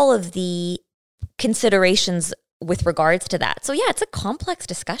all of the considerations with regards to that. So yeah, it's a complex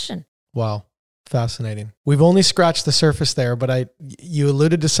discussion. Wow. Fascinating. We've only scratched the surface there, but you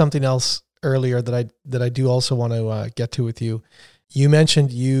alluded to something else earlier that I do also want to get to with you. You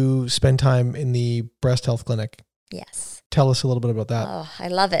mentioned you spend time in the breast health clinic. Yes. Tell us a little bit about that. Oh, I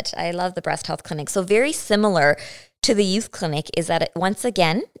love it. I love the breast health clinic. So very similar to the youth clinic is that once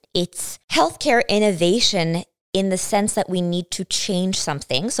again, it's healthcare innovation in the sense that we need to change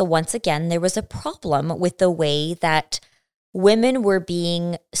something. So once again, there was a problem with the way that women were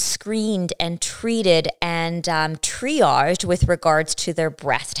being screened and treated and triaged with regards to their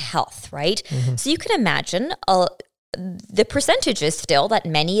breast health, right? Mm-hmm. So you can imagine the percentage is still that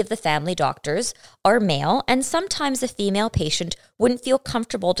many of the family doctors are male, and sometimes a female patient wouldn't feel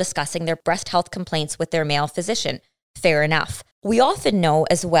comfortable discussing their breast health complaints with their male physician. Fair enough. We often know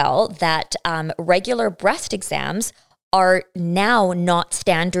as well that regular breast exams are now not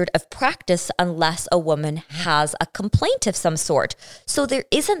standard of practice unless a woman has a complaint of some sort. So there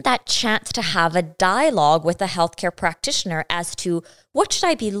isn't that chance to have a dialogue with a healthcare practitioner as to what should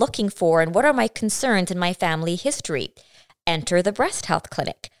I be looking for and what are my concerns in my family history. Enter the breast health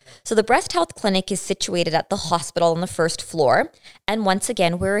clinic. So the breast health clinic is situated at the hospital on the first floor. And once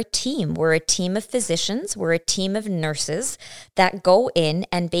again, we're a team. We're a team of physicians. We're a team of nurses that go in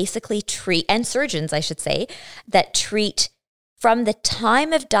and basically treat, and surgeons, I should say, that treat from the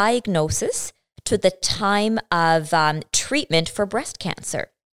time of diagnosis to the time of treatment for breast cancer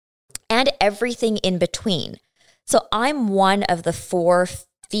and everything in between. So I'm one of the 4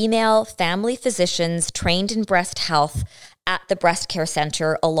 female family physicians trained in breast health at the breast care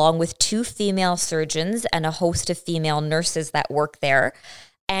center, along with 2 female surgeons and a host of female nurses that work there.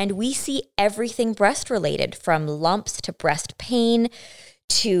 And we see everything breast related, from lumps to breast pain,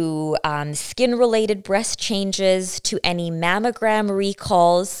 to skin-related breast changes, to any mammogram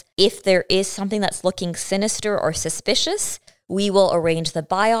recalls. If there is something that's looking sinister or suspicious, we will arrange the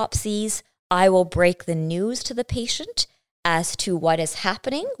biopsies. I will break the news to the patient as to what is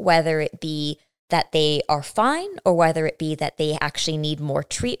happening, whether it be that they are fine or whether it be that they actually need more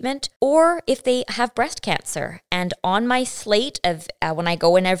treatment, or if they have breast cancer. And on my slate of when I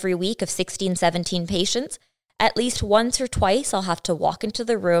go in every week of 16, 17 patients, at least once or twice I'll have to walk into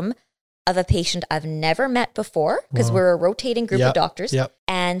the room of a patient I've never met before, because we're a rotating group of doctors,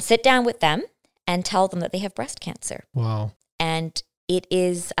 and sit down with them and tell them that they have breast cancer. Wow. And it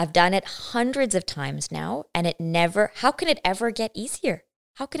is, I've done it hundreds of times now, and it never, how can it ever get easier?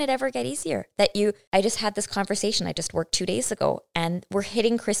 How can it ever get easier? I just had this conversation. I just worked 2 days ago, and we're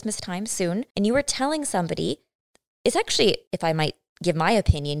hitting Christmas time soon. And you were telling somebody, it's actually, if I might give my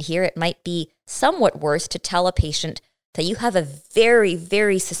opinion here, it might be somewhat worse to tell a patient that you have a very,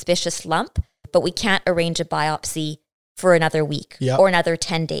 very suspicious lump, but we can't arrange a biopsy for another week or another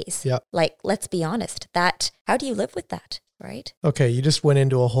 10 days. Yep. Like, let's be honest, how do you live with that, right? Okay, you just went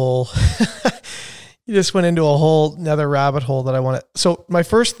into a whole... You just went into a whole another rabbit hole that I want to. So my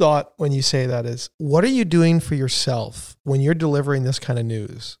first thought when you say that is, what are you doing for yourself when you're delivering this kind of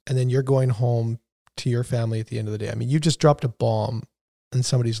news and then you're going home to your family at the end of the day? I mean, you just dropped a bomb in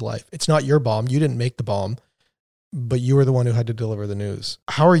somebody's life. It's not your bomb. You didn't make the bomb, but you were the one who had to deliver the news.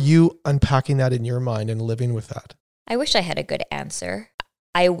 How are you unpacking that in your mind and living with that? I wish I had a good answer.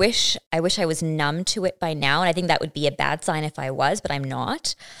 I wish I was numb to it by now. And I think that would be a bad sign if I was, but I'm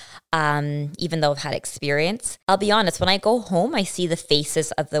not. Even though I've had experience. I'll be honest, when I go home, I see the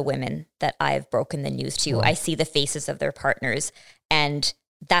faces of the women that I've broken the news to. Wow. I see the faces of their partners, and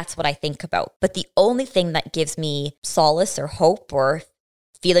that's what I think about. But the only thing that gives me solace or hope or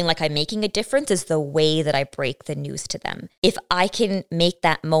feeling like I'm making a difference is the way that I break the news to them. If I can make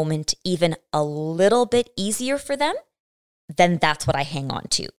that moment even a little bit easier for them, then that's what I hang on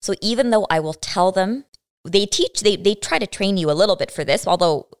to. So even though I will tell them, they try to train you a little bit for this,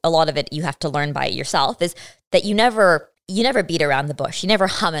 although a lot of it you have to learn by yourself, is that you never beat around the bush. You never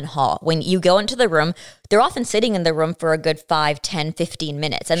hum and haw. When you go into the room, they're often sitting in the room for a good 5, 10, 15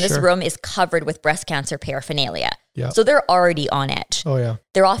 minutes. And this room is covered with breast cancer paraphernalia. Yep. So they're already on edge. Oh, yeah.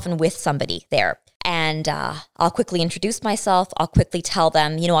 They're often with somebody there. And I'll quickly introduce myself. I'll quickly tell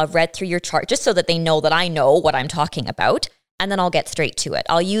them, I've read through your chart, just so that they know that I know what I'm talking about. And then I'll get straight to it.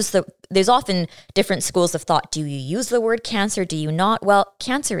 There's often different schools of thought. Do you use the word cancer? Do you not? Well,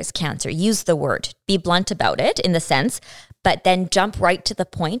 cancer is cancer. Use the word. Be blunt about it in the sense, but then jump right to the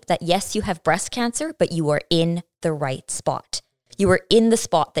point that yes, you have breast cancer, but you are in the right spot. You are in the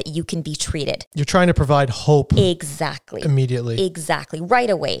spot that you can be treated. You're trying to provide hope. Exactly. Immediately. Exactly.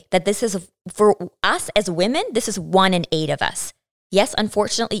 Right away. That this is, for us as women, this is 1 in 8 of us. Yes,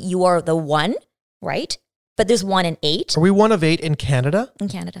 unfortunately, you are the one, right? But there's 1 in 8. Are we 1 of 8 in Canada? In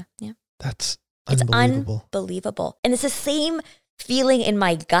Canada, yeah. That's unbelievable. It's unbelievable. And it's the same feeling in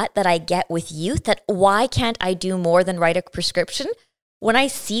my gut that I get with youth, that why can't I do more than write a prescription when I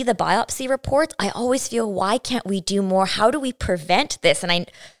see the biopsy reports, I always feel, why can't we do more? How do we prevent this?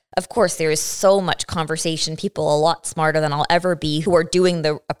 And of course, there is so much conversation, people a lot smarter than I'll ever be who are doing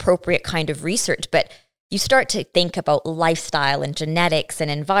the appropriate kind of research, but you start to think about lifestyle and genetics and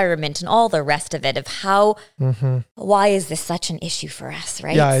environment and all the rest of it, of how, why is this such an issue for us,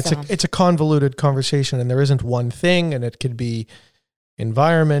 right? Yeah, it's a convoluted conversation, and there isn't one thing, and it could be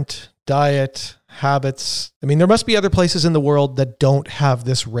environment, diet, habits. I mean, there must be other places in the world that don't have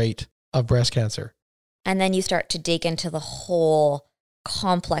this rate of breast cancer. And then you start to dig into the whole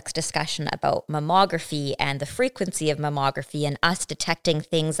complex discussion about mammography and the frequency of mammography and us detecting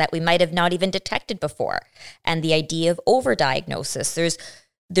things that we might have not even detected before. And the idea of overdiagnosis.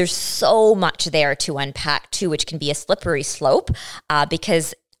 There's so much there to unpack too, which can be a slippery slope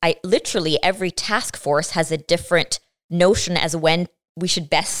because literally every task force has a different notion as when we should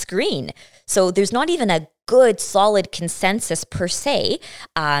best screen. So there's not even a good solid consensus per se.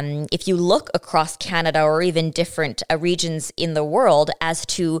 If you look across Canada or even different regions in the world as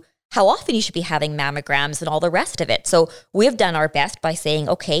to how often you should be having mammograms and all the rest of it. So we've done our best by saying,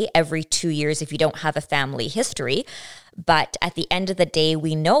 okay, every 2 years if you don't have a family history. But at the end of the day,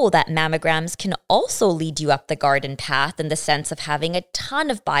 we know that mammograms can also lead you up the garden path in the sense of having a ton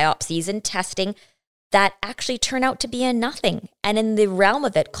of biopsies and testing that actually turn out to be a nothing, and in the realm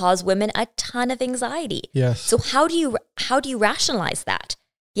of it cause women a ton of anxiety. Yes. So how do you rationalize that?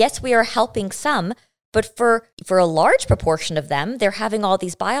 Yes, we are helping some, but for a large proportion of them, they're having all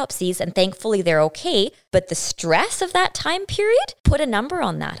these biopsies and thankfully they're okay. But the stress of that time period, put a number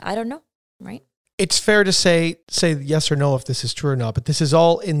on that. I don't know, right? It's fair to say yes or no if this is true or not, but this is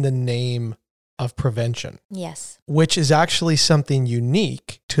all in the name of prevention. Yes. Which is actually something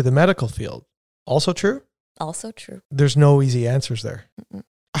unique to the medical field. Also true? Also true. There's no easy answers there. Mm-mm.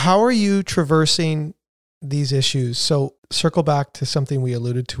 How are you traversing these issues? So circle back to something we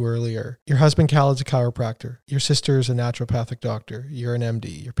alluded to earlier. Your husband, Cal, is a chiropractor. Your sister is a naturopathic doctor. You're an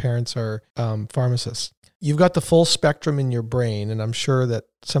MD. Your parents are pharmacists. You've got the full spectrum in your brain, and I'm sure that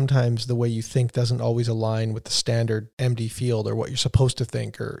sometimes the way you think doesn't always align with the standard MD field or what you're supposed to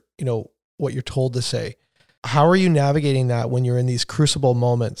think or, what you're told to say. How are you navigating that when you're in these crucible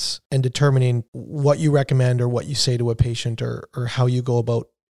moments and determining what you recommend or what you say to a patient or how you go about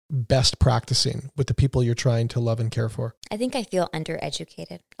best practicing with the people you're trying to love and care for? I think I feel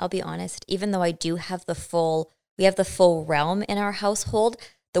undereducated. I'll be honest. Even though I do have we have the full realm in our household,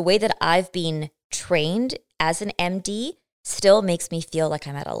 the way that I've been trained as an MD still makes me feel like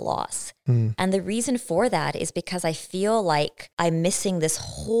I'm at a loss. And the reason for that is because I feel like I'm missing this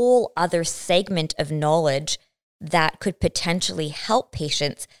whole other segment of knowledge that could potentially help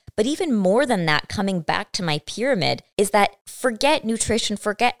patients. But even more than that, coming back to my pyramid, is that forget nutrition,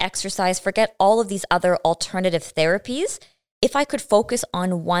 forget exercise, forget all of these other alternative therapies. If I could focus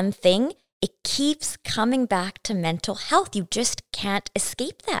on one thing, it keeps coming back to mental health. You just can't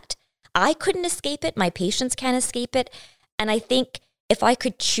escape that. I couldn't escape it. My patients can't escape it. And I think if I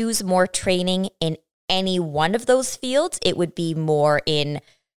could choose more training in any one of those fields, it would be more in,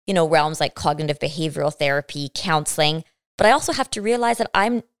 realms like cognitive behavioral therapy, counseling. But I also have to realize that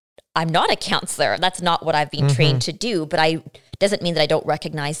I'm not a counselor. That's not what I've been trained to do, but doesn't mean that I don't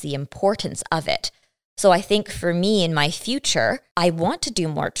recognize the importance of it. So I think for me in my future, I want to do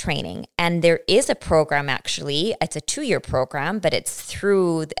more training. And there is a program, actually, it's a 2-year program, but it's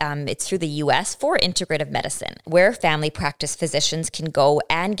through the US for integrative medicine, where family practice physicians can go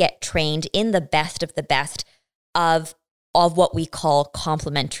and get trained in the best of of what we call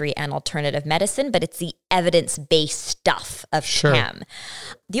complementary and alternative medicine, but it's the evidence-based stuff of SHAM.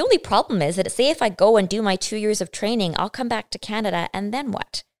 The only problem is that, say if I go and do my 2 years of training, I'll come back to Canada, and then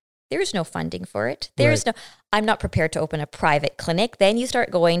what? There's no funding for it. I'm not prepared to open a private clinic. Then you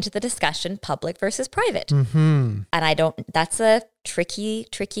start going to the discussion, public versus private. And that's a tricky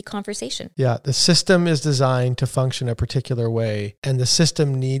conversation. Yeah. The system is designed to function a particular way, and the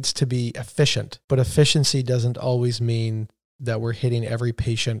system needs to be efficient, but efficiency doesn't always mean that we're hitting every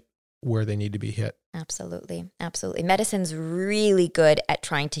patient where they need to be hit. Absolutely. Absolutely. Medicine's really good at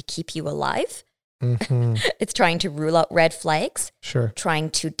trying to keep you alive. It's trying to rule out red flags, trying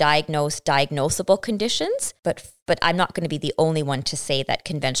to diagnose diagnosable conditions. But I'm not going to be the only one to say that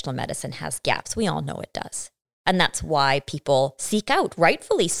conventional medicine has gaps. We all know it does. And that's why people seek out,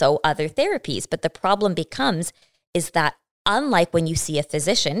 rightfully so, other therapies. But the problem is that unlike when you see a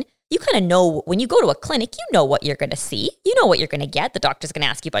physician, you kind of know when you go to a clinic, you know what you're going to see. You know what you're going to get. The doctor's going to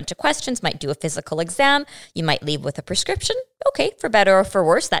ask you a bunch of questions, might do a physical exam. You might leave with a prescription. Okay, for better or for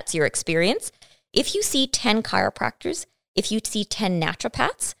worse, that's your experience. If you see 10 chiropractors, if you see 10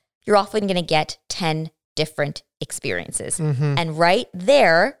 naturopaths, you're often going to get 10 different experiences. Mm-hmm. And right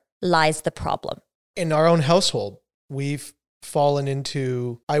there lies the problem. In our own household, we've fallen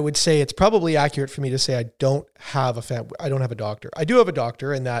into, I would say it's probably accurate for me to say I don't have a doctor. I do have a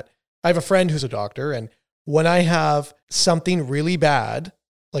doctor in that I have a friend who's a doctor. And when I have something really bad,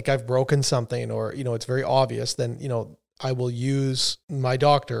 like I've broken something or, it's very obvious, then, I will use my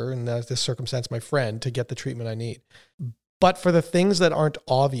doctor, in this circumstance, my friend, to get the treatment I need. But for the things that aren't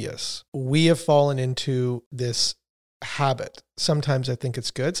obvious, we have fallen into this habit. Sometimes I think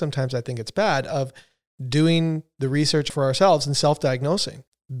it's good. Sometimes I think it's bad, of doing the research for ourselves and self-diagnosing.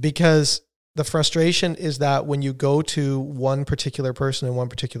 Because the frustration is that when you go to one particular person in one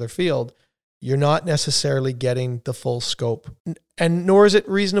particular field, you're not necessarily getting the full scope. And nor is it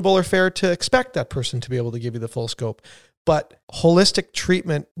reasonable or fair to expect that person to be able to give you the full scope. But holistic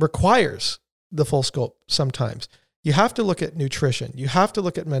treatment requires the full scope sometimes. You have to look at nutrition. You have to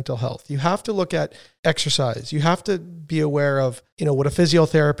look at mental health. You have to look at exercise. You have to be aware of, what a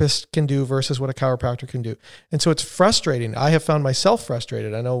physiotherapist can do versus what a chiropractor can do. And so it's frustrating. I have found myself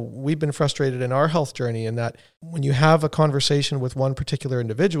frustrated. I know we've been frustrated in our health journey, in that when you have a conversation with one particular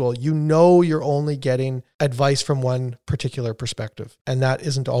individual, you're only getting advice from one particular perspective. And that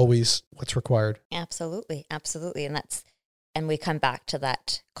isn't always what's required. Absolutely. Absolutely. And we come back to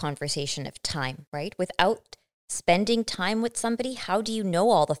that conversation of time, right? Without spending time with somebody, how do you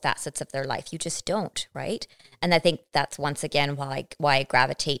know all the facets of their life? You just don't, right? And I think that's once again why I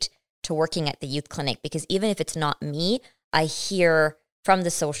gravitate to working at the youth clinic, because even if it's not me, I hear from the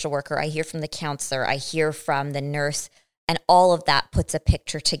social worker, I hear from the counselor, I hear from the nurse, and all of that puts a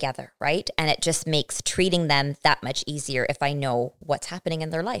picture together, right? And it just makes treating them that much easier if I know what's happening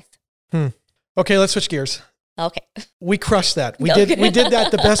in their life. Okay, let's switch gears. Okay. We crushed that. We did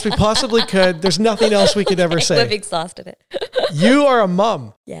that the best we possibly could. There's nothing else we could ever say. We've exhausted it. You are a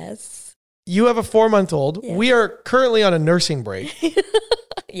mom. Yes. You have a 4-month-old. Yes. We are currently on a nursing break.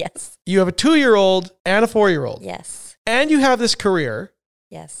 Yes. You have a 2-year-old and a 4-year-old. Yes. And you have this career.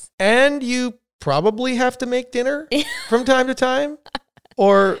 Yes. And you probably have to make dinner from time to time,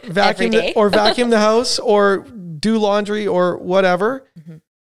 or vacuum the house, or do laundry, or whatever. Mm-hmm.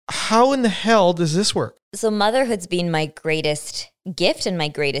 How in the hell does this work? So motherhood's been my greatest gift and my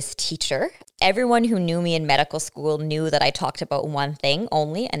greatest teacher. Everyone who knew me in medical school knew that I talked about one thing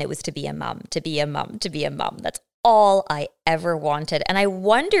only, and it was to be a mom, to be a mom, to be a mom. That's all I ever wanted. And I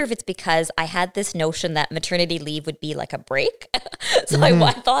wonder if it's because I had this notion that maternity leave would be like a break. So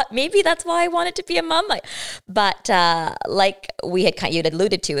I thought maybe that's why I wanted to be a mom. But like you'd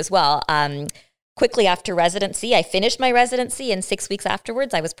alluded to as well, quickly after residency, I finished my residency, and 6 weeks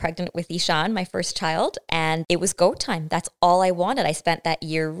afterwards, I was pregnant with Ishan, my first child, and it was go time. That's all I wanted. I spent that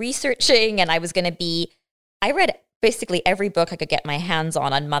year researching, and I read basically every book I could get my hands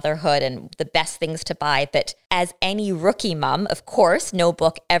on motherhood and the best things to buy. But as any rookie mom, of course, no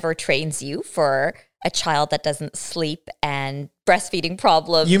book ever trains you for a child that doesn't sleep and breastfeeding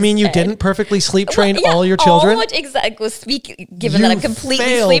problems. You mean you didn't perfectly sleep train all your children? Exactly. Given that I'm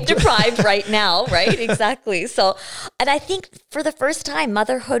completely sleep deprived right now, right? Exactly. So, and I think for the first time,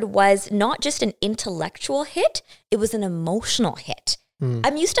 motherhood was not just an intellectual hit, it was an emotional hit.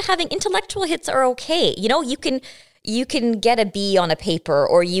 I'm used to having intellectual hits are okay. You can get a B on a paper,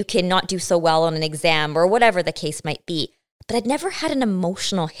 or you can not do so well on an exam, or whatever the case might be. But I'd never had an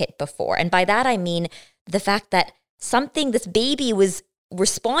emotional hit before. And by that, I mean the fact that this baby was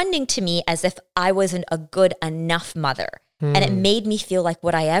responding to me as if I wasn't a good enough mother. And it made me feel like,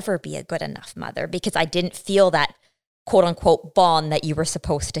 would I ever be a good enough mother? Because I didn't feel that quote unquote bond that you were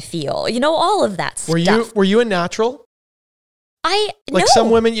supposed to feel. All of that stuff. Were you a natural? No. Some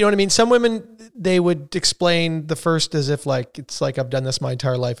women, you know what I mean? Some women, they would explain the first as if it's like, I've done this my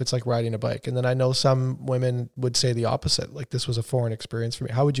entire life. It's like riding a bike. And then I know some women would say the opposite. Like, this was a foreign experience for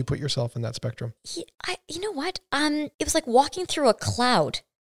me. How would you put yourself in that spectrum? You know what? It was like walking through a cloud.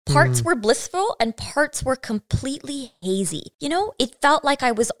 Parts were blissful and parts were completely hazy. It felt like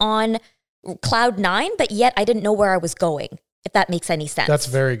I was on cloud 9, but yet I didn't know where I was going. If that makes any sense. That's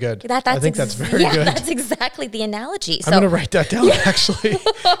very good. I think that's very good. That's exactly the analogy. I'm going to write that down, actually.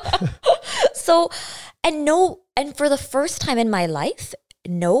 And for the first time in my life,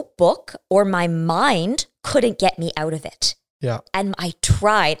 no book or my mind couldn't get me out of it. Yeah. And I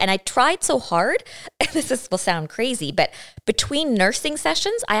tried so hard, and will sound crazy, but between nursing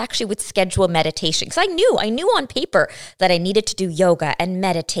sessions, I actually would schedule meditation, because I knew on paper that I needed to do yoga and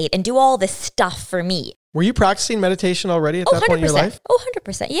meditate and do all this stuff for me. Were you practicing meditation already at that point in your life?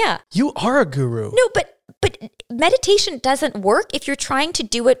 100%, yeah. You are a guru. No, but But meditation doesn't work if you're trying to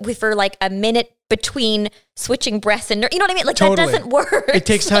do it for like a minute between switching breaths and, you know what I mean? Like Totally. That doesn't work. It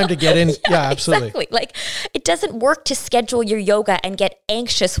takes time to get in. Yeah, absolutely. Exactly. Like it doesn't work to schedule your yoga and get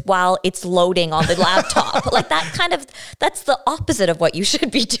anxious while it's loading on the laptop. Like that's the opposite of what you should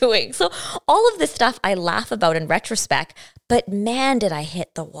be doing. So all of this stuff I laugh about in retrospect, but man, did I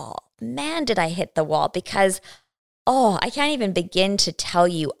hit the wall. Man, did I hit the wall because, I can't even begin to tell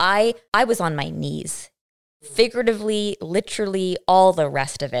you. I was on my knees. Figuratively, literally, all the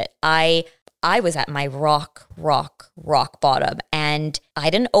rest of it. I was at my rock bottom, and I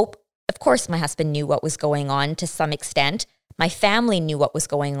didn't of course, my husband knew what was going on to some extent. My family knew what was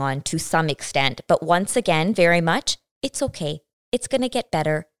going on to some extent. But once again, very much, it's okay. It's going to get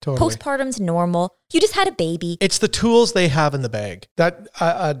better. Totally. Postpartum's normal. You just had a baby. It's the tools they have in the bag. That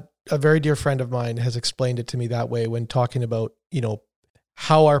a very dear friend of mine has explained it to me that way when talking about,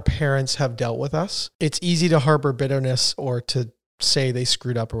 how our parents have dealt with us. It's easy to harbor bitterness or to say they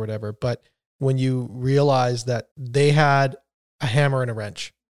screwed up or whatever. But when you realize that they had a hammer and a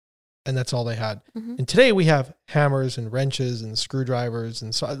wrench, and that's all they had. Mm-hmm. And today we have hammers and wrenches and screwdrivers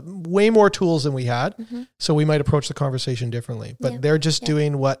and so way more tools than we had. Mm-hmm. So we might approach the conversation differently, but they're just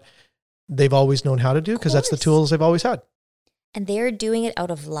doing what they've always known how to do because that's the tools they've always had. And they're doing it out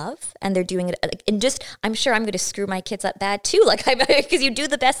of love, and they're doing it, and just, I'm sure I'm going to screw my kids up bad too, because you do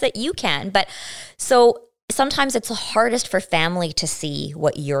the best that you can. But so sometimes it's the hardest for family to see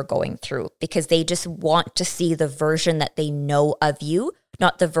what you're going through because they just want to see the version that they know of you,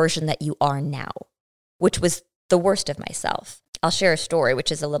 not the version that you are now, which was the worst of myself. I'll share a story,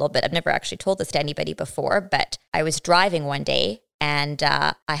 which is a little bit, I've never actually told this to anybody before, but I was driving one day and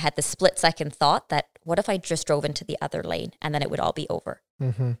I had the split second thought that what if I just drove into the other lane and then it would all be over?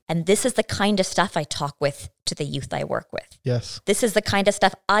 Mm-hmm. And this is the kind of stuff I talk to the youth I work with. Yes. This is the kind of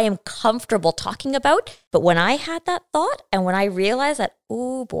stuff I am comfortable talking about. But when I had that thought and when I realized that,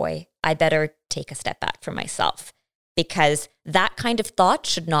 oh boy, I better take a step back for myself because that kind of thought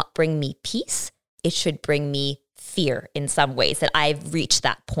should not bring me peace. It should bring me fear in some ways that I've reached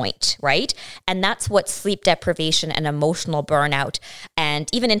that point, right? And that's what sleep deprivation and emotional burnout and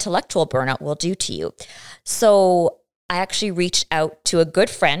even intellectual burnout will do to you. So I actually reached out to a good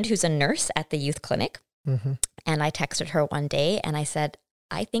friend who's a nurse at the youth clinic. Mm-hmm. And I texted her one day and I said,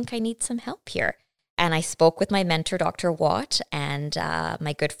 I think I need some help here. And I spoke with my mentor, Dr. Watt, and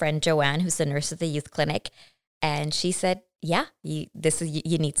my good friend, Joanne, who's the nurse at the youth clinic. And she said, yeah, you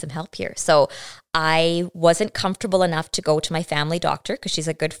need some help here. So I wasn't comfortable enough to go to my family doctor because she's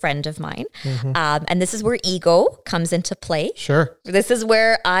a good friend of mine. Mm-hmm. And this is where ego comes into play. Sure. This is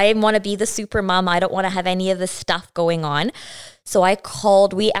where I want to be the super mom. I don't want to have any of this stuff going on. So I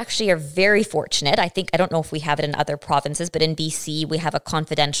called, we actually are very fortunate. I don't know if we have it in other provinces, but in BC, we have a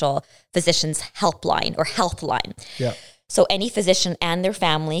confidential physician's helpline or health line. Yeah. So any physician and their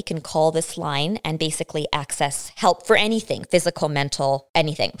family can call this line and basically access help for anything, physical, mental,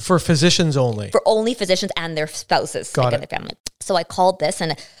 anything. For physicians only? For only physicians and their spouses, Got it. Their family. So I called this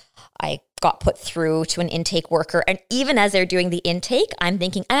and I got put through to an intake worker. And even as they're doing the intake, I'm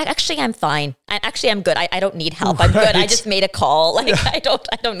thinking, I'm fine. I'm good. I don't need help. I'm good. I just made a call. I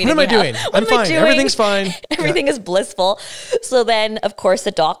don't need What am I doing? I'm fine. Doing? Everything's fine. Everything is blissful. So then, of course,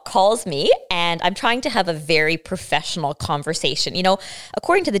 the doc calls me and I'm trying to have a very professional conversation.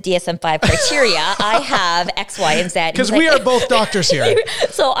 According to the DSM-5 criteria, I have X, Y, and Z. Because we are both doctors here.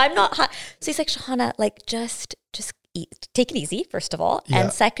 So I'm not hot. So he's like, Shawna, just take it easy, first of all. Yeah.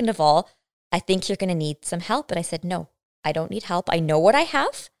 And second of all, I think you're going to need some help. And I said, no, I don't need help. I know what I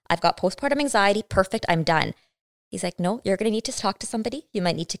have. I've got postpartum anxiety. Perfect. I'm done. He's like, no, you're going to need to talk to somebody. You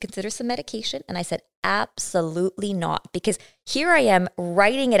might need to consider some medication. And I said, absolutely not. Because here I am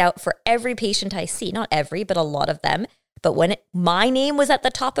writing it out for every patient I see. Not every, but a lot of them. But when my name was at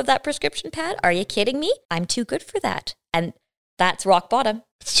the top of that prescription pad, are you kidding me? I'm too good for that. And that's rock bottom.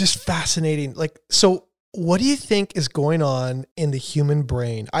 It's just fascinating. So what do you think is going on in the human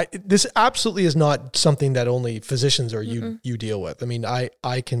brain? This absolutely is not something that only physicians or you deal with. I mean,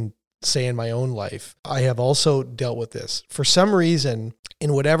 I can say in my own life, I have also dealt with this. For some reason,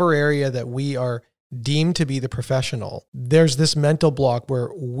 in whatever area that we are deemed to be the professional, there's this mental block where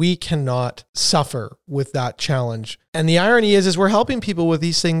we cannot suffer with that challenge. And the irony is we're helping people with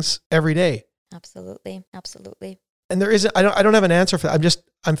these things every day. Absolutely. Absolutely. And there isn't, I don't have an answer for that.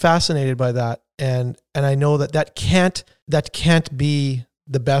 I'm fascinated by that. And I know that can't be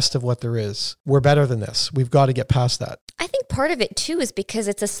the best of what there is. We're better than this. We've got to get past that. I think part of it too is because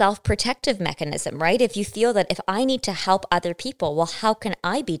it's a self-protective mechanism, right? If you feel that if I need to help other people, well, how can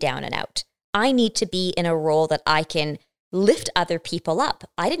I be down and out? I need to be in a role that I can lift other people up.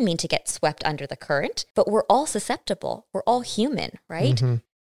 I didn't mean to get swept under the current, but we're all susceptible. We're all human, right? Mm-hmm.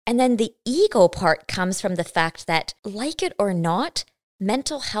 And then the ego part comes from the fact that, like it or not,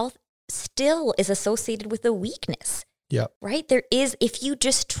 mental health still is associated with a weakness. Yeah. Right? There is, if you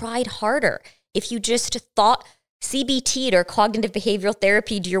just tried harder, if you just thought CBT'd or cognitive behavioral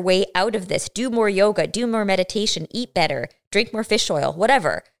therapy'd your way out of this, do more yoga, do more meditation, eat better, drink more fish oil,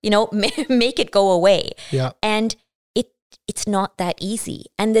 whatever, make it go away. Yeah. And it's not that easy.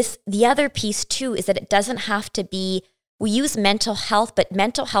 And the other piece too is that it doesn't have to be, we use mental health, but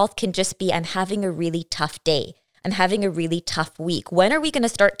mental health can just be, I'm having a really tough day. I'm having a really tough week. When are we going to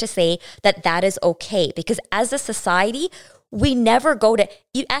start to say that is okay? Because as a society, we never go to,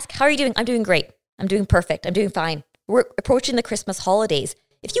 you ask, how are you doing? I'm doing great. I'm doing perfect. I'm doing fine. We're approaching the Christmas holidays.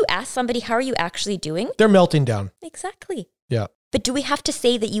 If you ask somebody, how are you actually doing? They're melting down. Exactly. Yeah. But do we have to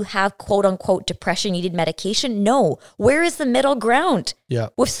say that you have quote unquote depression, you need medication? No. Where is the middle ground? Yeah.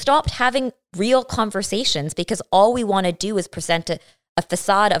 We've stopped having real conversations because all we want to do is present a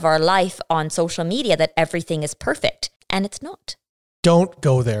facade of our life on social media that everything is perfect. And it's not. Don't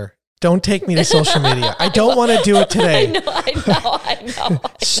go there. Don't take me to social media. I don't want to do it today. I know.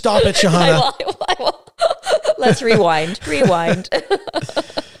 Stop it, Shahana. I will. Let's rewind.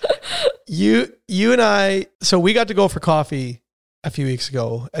 You and I, so we got to go for coffee a few weeks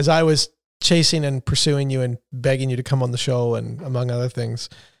ago as I was chasing and pursuing you and begging you to come on the show and among other things.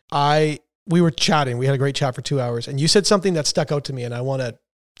 We were chatting. We had a great chat for 2 hours and you said something that stuck out to me and I want to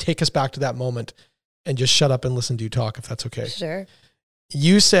take us back to that moment and just shut up and listen to you talk if that's okay. Sure.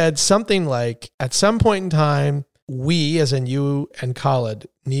 You said something like, at some point in time, we, as in you and Khaled,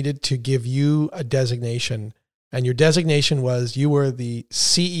 needed to give you a designation. And your designation was you were the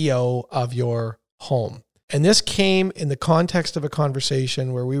CEO of your home. And this came in the context of a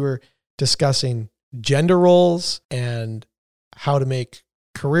conversation where we were discussing gender roles and how to make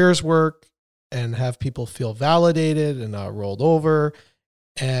careers work and have people feel validated and not rolled over.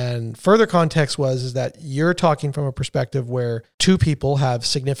 And further context is that you're talking from a perspective where two people have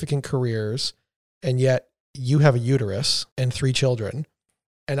significant careers and yet you have a uterus and 3 children.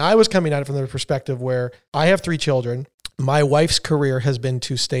 And I was coming at it from the perspective where I have 3 children. My wife's career has been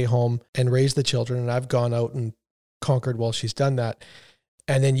to stay home and raise the children. And I've gone out and conquered while she's done that.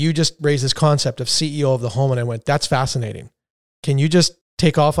 And then you just raised this concept of CEO of the home. And I went, that's fascinating. Can you just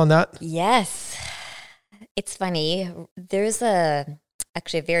take off on that? Yes. It's funny. There's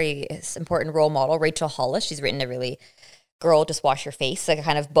actually a very important role model, Rachel Hollis. She's written a really Girl, Just Wash Your Face, like a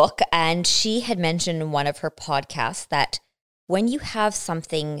kind of book. And she had mentioned in one of her podcasts that when you have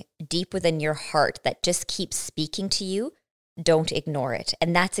something deep within your heart that just keeps speaking to you, don't ignore it.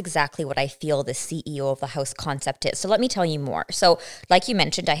 And that's exactly what I feel the CEO of the house concept is. So let me tell you more. So like you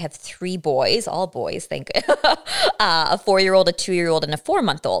mentioned, I have 3 boys, all boys, a 4-year-old, a 2-year-old, and a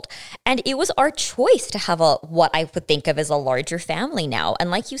 4-month-old. And it was our choice to have what I would think of as a larger family now. And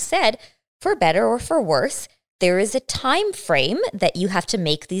like you said, for better or for worse, there is a time frame that you have to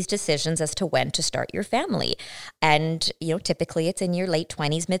make these decisions as to when to start your family. And, typically it's in your late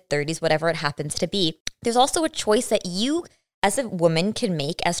 20s, mid 30s, whatever it happens to be. There's also a choice that you as a woman can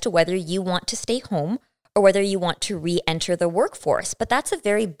make as to whether you want to stay home or whether you want to re-enter the workforce. But that's a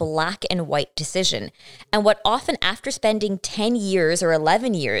very black and white decision. And what often after spending 10 years or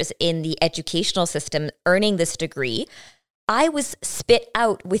 11 years in the educational system earning this degree, I was spit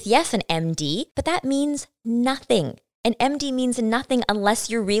out with, yes, an MD, but that means nothing. An MD means nothing unless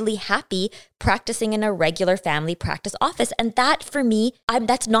you're really happy practicing in a regular family practice office. And that for me,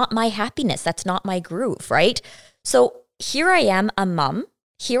 that's not my happiness. That's not my groove, right? So here I am, a mom.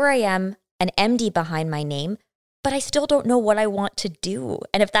 Here I am, an MD behind my name, but I still don't know what I want to do.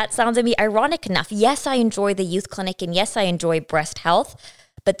 And if that sounds to me ironic enough, yes, I enjoy the youth clinic and yes, I enjoy breast health,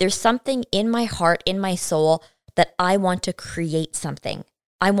 but there's something in my heart, in my soul, that I want to create something.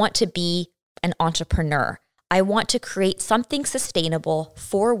 I want to be an entrepreneur. I want to create something sustainable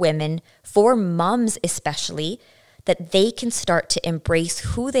for women, for moms especially, that they can start to embrace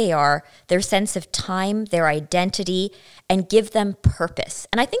who they are, their sense of time, their identity, and give them purpose.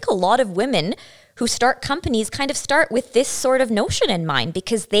 And I think a lot of women who start companies kind of start with this sort of notion in mind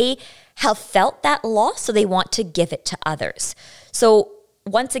because they have felt that loss, so they want to give it to others. So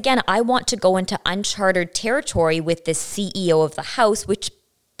once again, I want to go into uncharted territory with this CEO of the house, which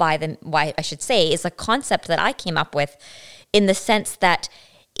why I should say is a concept that I came up with in the sense that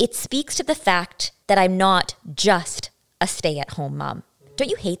it speaks to the fact that I'm not just a stay-at-home mom. Don't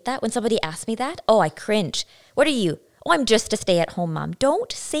you hate that when somebody asks me that? Oh, I cringe. What are you? Oh, I'm just a stay-at-home mom.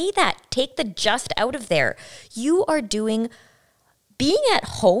 Don't say that. Take the just out of there. You are doing being at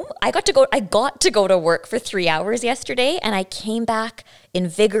home, I got to go to work for 3 hours yesterday, and I came back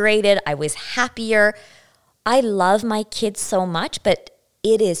invigorated. I was happier. I love my kids so much, but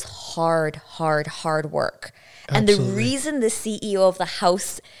it is hard work. And the reason the CEO of the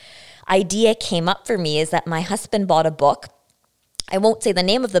house idea came up for me is that my husband bought a book. I won't say the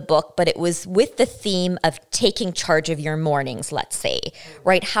name of the book, but it was with the theme of taking charge of your mornings, let's say,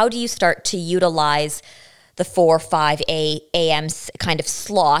 right? How do you start to utilize the 4 or 5 a.m. kind of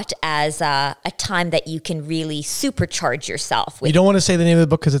slot as a time that you can really supercharge yourself with? You don't want to say the name of the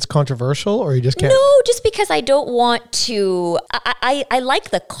book because it's controversial, or you just can't? No, just because I don't want to. I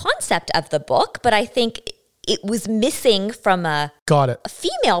like the concept of the book, but I think it was missing from a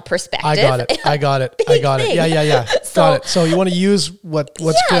female perspective. I got it. Yeah. So, got it. So you want to use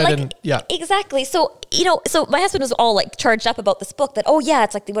what's good exactly. So, so my husband was all like charged up about this book that,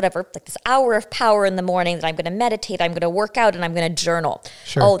 it's like like this hour of power in the morning that I'm going to meditate, I'm going to work out, and I'm going to journal.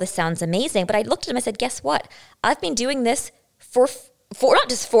 Sure. Oh, this sounds amazing. But I looked at him and said, guess what? I've been doing this for not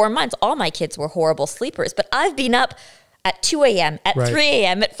just 4 months. All my kids were horrible sleepers, but I've been up at 2 a.m., at 3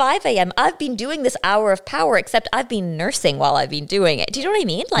 a.m., at 5 a.m. I've been doing this hour of power, except I've been nursing while I've been doing it. Do you know what I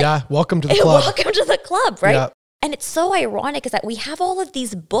mean? Like, welcome to the club. Welcome to the club, right? Yeah. And it's so ironic is that we have all of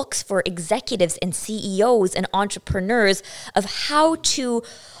these books for executives and CEOs and entrepreneurs of how to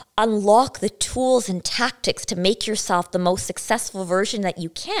unlock the tools and tactics to make yourself the most successful version that you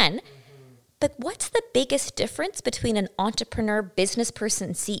can. But what's the biggest difference between an entrepreneur, business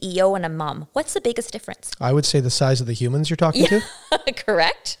person, CEO, and a mom? What's the biggest difference? I would say the size of the humans you're talking to.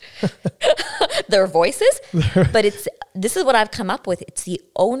 Correct. Their voices. But this is what I've come up with. It's the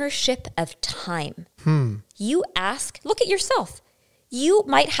ownership of time. You look at yourself. You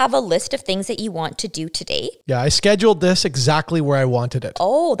might have a list of things that you want to do today. Yeah, I scheduled this exactly where I wanted it.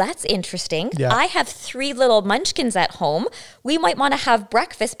 Oh, that's interesting. Yeah. I have 3 little munchkins at home. We might want to have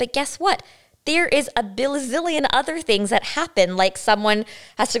breakfast, but guess what? There is a bazillion other things that happen, like someone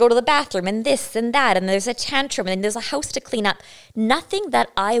has to go to the bathroom and this and that, and there's a tantrum and there's a house to clean up. Nothing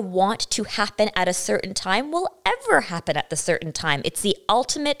that I want to happen at a certain time will ever happen at the certain time. It's the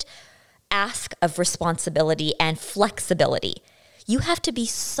ultimate ask of responsibility and flexibility. You have to be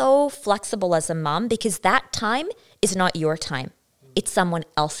so flexible as a mom because that time is not your time. It's someone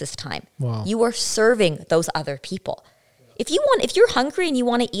else's time. Wow. You are serving those other people. If you're hungry and you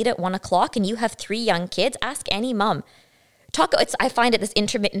want to eat at 1 o'clock and you have 3 young kids, ask any mom. I find this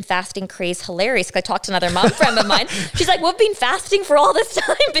intermittent fasting craze hilarious because I talked to another mom friend of mine. She's like, we've been fasting for all this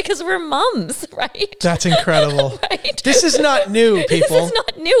time because we're moms, right? That's incredible. Right? This is not new, people. This is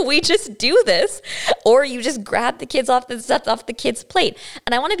not new. We just do this. Or you just grab the kids off the kids' plate.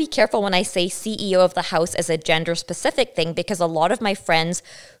 And I want to be careful when I say CEO of the house as a gender-specific thing because a lot of my friends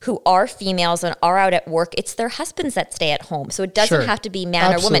who are females and are out at work, it's their husbands that stay at home. So it doesn't have to be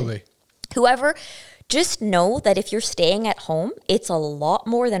man or woman. Whoever. Just know that if you're staying at home, it's a lot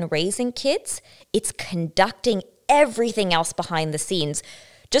more than raising kids. It's conducting everything else behind the scenes.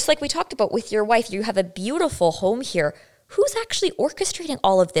 Just like we talked about with your wife, you have a beautiful home here. Who's actually orchestrating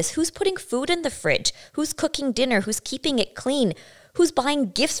all of this? Who's putting food in the fridge? Who's cooking dinner? Who's keeping it clean? Who's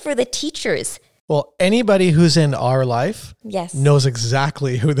buying gifts for the teachers? Well, anybody who's in our life knows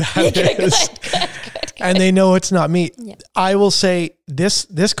exactly who that is. Good. And they know it's not me. Yeah. I will say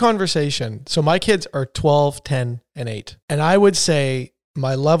this conversation. So my kids are 12, 10, and 8. And I would say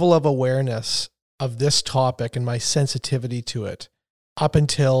my level of awareness of this topic and my sensitivity to it up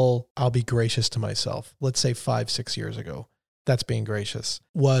until I'll be gracious to myself, let's say 5, 6 years ago, that's being gracious,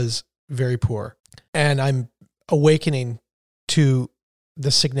 was very poor. And I'm awakening to the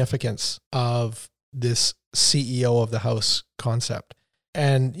significance of this CEO of the house concept.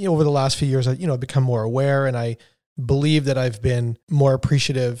 And over the last few years, I've become more aware, and I believe that I've been more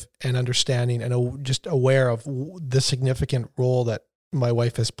appreciative and understanding and just aware of the significant role that my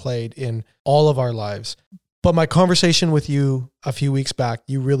wife has played in all of our lives. But my conversation with you a few weeks back,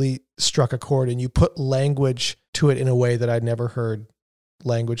 you really struck a chord and you put language to it in a way that I'd never heard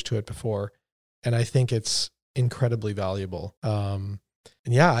language to it before. And I think it's incredibly valuable.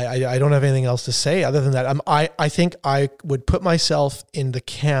 And yeah, I don't have anything else to say other than that. I think I would put myself in the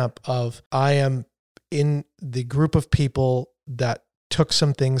camp of I am in the group of people that took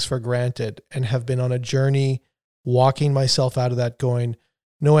some things for granted and have been on a journey walking myself out of that going,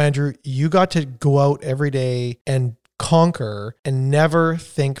 no, Andrew, you got to go out every day and conquer and never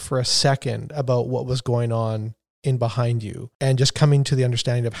think for a second about what was going on in behind you and just coming to the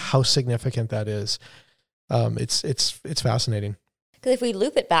understanding of how significant that is. It's fascinating. Because if we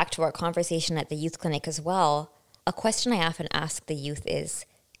loop it back to our conversation at the youth clinic as well, a question I often ask the youth is,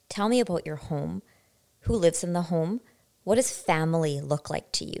 tell me about your home. Who lives in the home? What does family look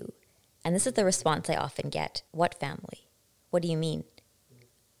like to you? And this is the response I often get. What family? What do you mean?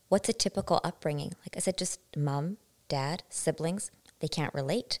 What's a typical upbringing? Like I said, just mom, dad, siblings. They can't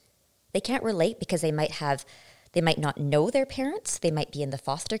relate. They can't relate because they might not know their parents. They might be in the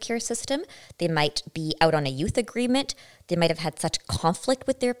foster care system. They might be out on a youth agreement. They might have had such conflict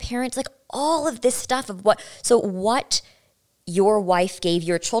with their parents. Like all of this stuff of what your wife gave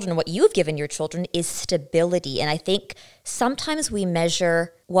your children, what you've given your children is stability. And I think sometimes we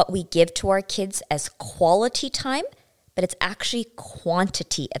measure what we give to our kids as quality time, but it's actually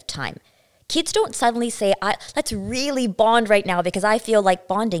quantity of time. Kids don't suddenly say, let's really bond right now because I feel like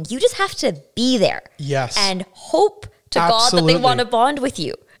bonding. You just have to be there. Yes. And hope to God that they want to bond with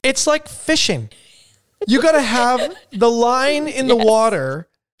you. It's like fishing. You got to have the line in the water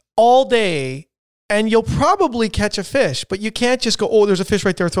all day and you'll probably catch a fish, but you can't just go, oh, there's a fish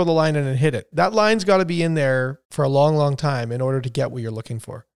right there, throw the line in and hit it. That line's got to be in there for a long, long time in order to get what you're looking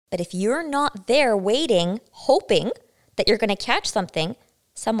for. But if you're not there waiting, hoping that you're going to catch something,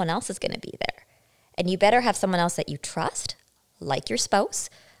 someone else is going to be there. And you better have someone else that you trust, like your spouse,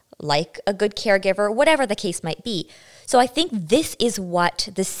 like a good caregiver, whatever the case might be. So I think this is what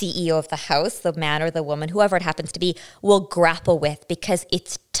the CEO of the house, the man or the woman, whoever it happens to be, will grapple with because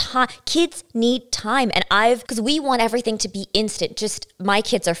it's time. Kids need time. And because we want everything to be instant. Just my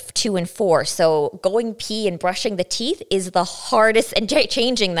kids are 2 and 4. So going pee and brushing the teeth is the hardest, and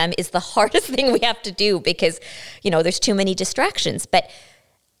changing them is the hardest thing we have to do because, there's too many distractions. But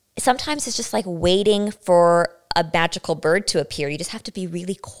sometimes it's just like waiting for a magical bird to appear. You just have to be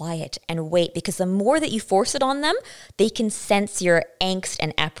really quiet and wait because the more that you force it on them, they can sense your angst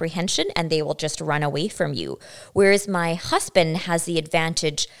and apprehension and they will just run away from you. Whereas my husband has the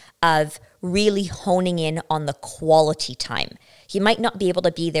advantage of really honing in on the quality time. He might not be able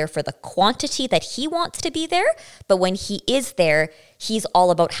to be there for the quantity that he wants to be there, but when he is there, he's all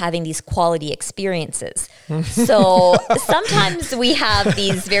about having these quality experiences. So sometimes we have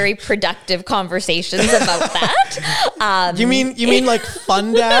these very productive conversations about that. You mean like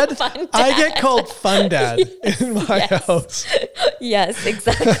fun dad? Fun dad. I get called fun dad in my house. Yes,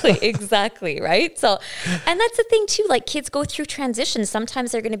 exactly, right? So, and that's the thing too, like kids go through transitions.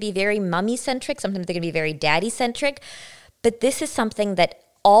 Sometimes they're going to be very mommy-centric, sometimes they're going to be very daddy-centric. But this is something that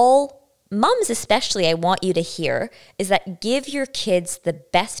all moms especially, I want you to hear, is that give your kids the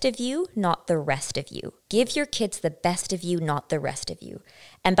best of you, not the rest of you. Give your kids the best of you, not the rest of you.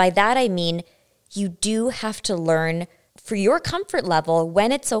 And by that, I mean, you do have to learn for your comfort level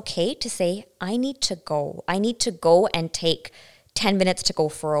when it's okay to say, I need to go. I need to go and take 10 minutes to go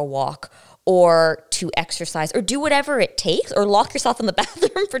for a walk or to exercise or do whatever it takes or lock yourself in the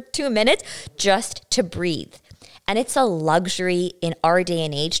bathroom for 2 minutes just to breathe. And it's a luxury in our day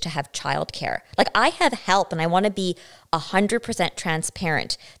and age to have childcare. Like I have help and I want to be 100%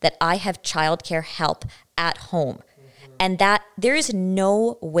 transparent that I have childcare help at home. And that there is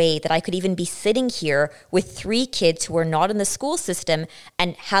no way that I could even be sitting here with 3 kids who are not in the school system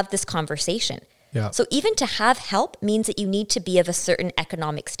and have this conversation. Yeah. So even to have help means that you need to be of a certain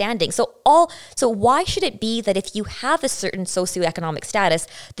economic standing. So why should it be that if you have a certain socioeconomic status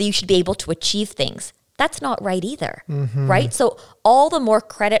that you should be able to achieve things? That's not right either, right? So all the more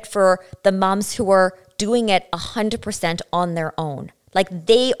credit for the moms who are doing it 100% on their own. Like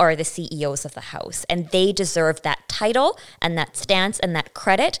they are the CEOs of the house and they deserve that title and that stance and that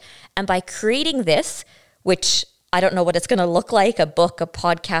credit. And by creating this, which I don't know what it's going to look like, a book, a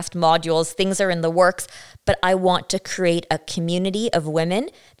podcast, modules, things are in the works, but I want to create a community of women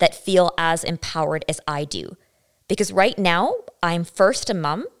that feel as empowered as I do. Because right now, I'm first a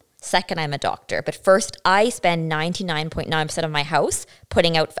mom, second, I'm a doctor. But first, I spend 99.9% of my house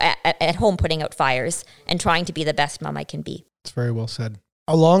at home putting out fires and trying to be the best mom I can be. It's very well said.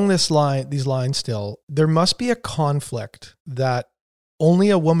 Along these lines still, there must be a conflict that only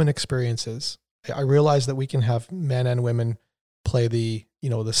a woman experiences. I realize that we can have men and women play the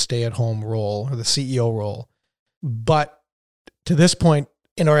stay-at-home role or the CEO role. But to this point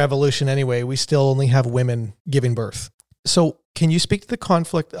in our evolution anyway, we still only have women giving birth. So can you speak to the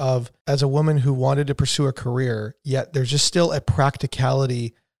conflict of, as a woman who wanted to pursue a career, yet there's just still a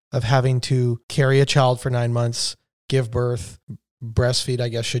practicality of having to carry a child for 9 months, give birth, breastfeed, I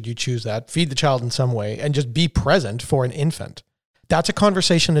guess, should you choose that, feed the child in some way, and just be present for an infant. That's a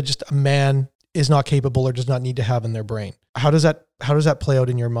conversation that just a man is not capable or does not need to have in their brain. How does that play out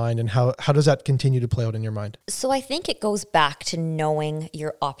in your mind, and how does that continue to play out in your mind? So I think it goes back to knowing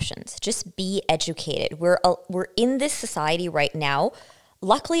your options. Just be educated. We're in this society right now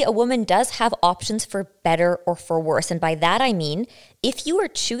luckily, a woman does have options for better or for worse. And by that, I mean, if you are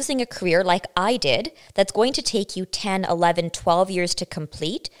choosing a career like I did, that's going to take you 10, 11, 12 years to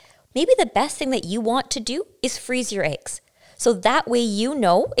complete, maybe the best thing that you want to do is freeze your eggs. So that way, you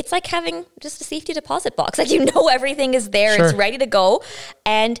know, it's like having just a safety deposit box. Like, you know, everything is there, Sure. It's ready to go.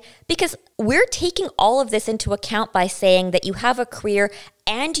 And because we're taking all of this into account by saying that you have a career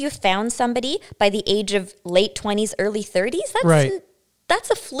and you found somebody by the age of late 20s, early 30s, that's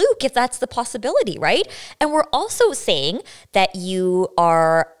a fluke if that's the possibility, right? And we're also saying that you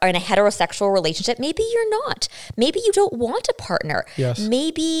are in a heterosexual relationship. Maybe you're not. Maybe you don't want a partner. Yes.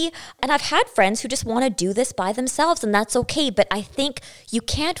 Maybe, and I've had friends who just want to do this by themselves, and that's okay. But I think you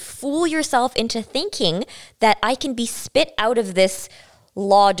can't fool yourself into thinking that I can be spit out of this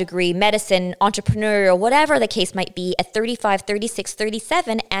law degree, medicine, entrepreneurial, whatever the case might be at 35, 36,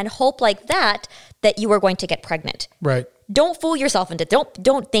 37 and hope like that you are going to get pregnant. Right. Don't fool yourself into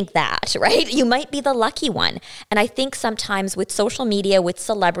don't think that, right? You might be the lucky one. And I think sometimes with social media, with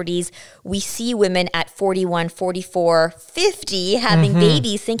celebrities, we see women at 41, 44, 50 having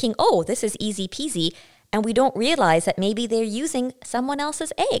babies thinking, oh, this is easy peasy. And we don't realize that maybe they're using someone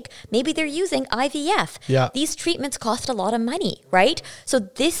else's egg. Maybe they're using IVF. Yeah. These treatments cost a lot of money, right? So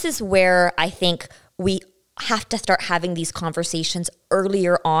this is where I think we have to start having these conversations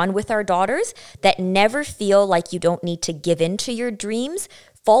earlier on with our daughters that never feel like you don't need to give in to your dreams.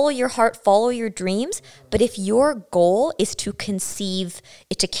 Follow your heart, follow your dreams. But if your goal is to conceive,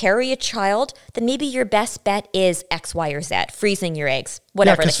 to carry a child, then maybe your best bet is X, Y, or Z, freezing your eggs,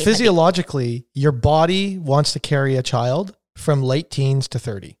 whatever the because case might be. physiologically, your body wants to carry a child from late teens to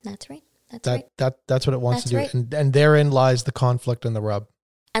 30. That's right. That's right. That's what it wants That's to do. right. And therein lies the conflict and the rub.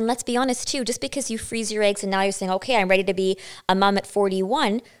 And let's be honest too, just because you freeze your eggs and now you're saying, okay, I'm ready to be a mom at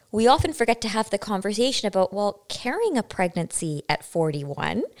 41, we often forget to have the conversation about, well, carrying a pregnancy at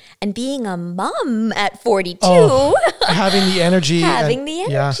 41 and being a mom at 42. Oh, having the energy.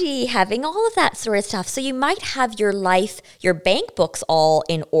 Having all of that sort of stuff. So you might have your life, your bank books all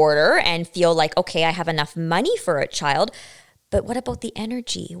in order and feel like, okay, I have enough money for a child. But what about the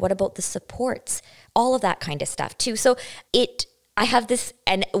energy? What about the supports? All of that kind of stuff too. So I have this,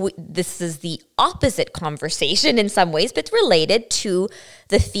 and this is the opposite conversation in some ways, but it's related to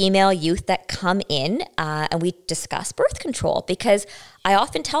the female youth that come in and we discuss birth control, because I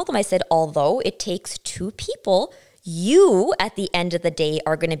often tell them, I said, although it takes two people, you at the end of the day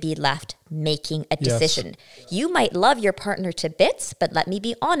are going to be left making a decision. Yes. You might love your partner to bits, but let me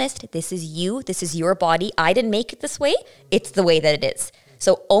be honest, this is you, this is your body. I didn't make it this way. It's the way that it is.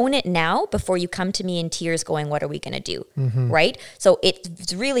 So own it now before you come to me in tears going, what are we going to do? Right? So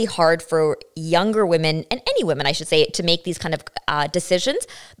it's really hard for younger women, and any women, I should say, to make these kind of decisions.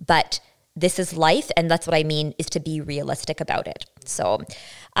 But this is life. And that's what I mean is to be realistic about it. So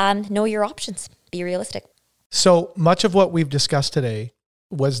know your options. Be realistic. So much of what we've discussed today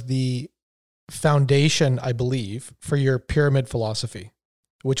was the foundation, I believe, for your pyramid philosophy,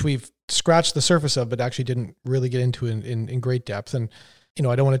 which we've scratched the surface of, but actually didn't really get into in great depth. And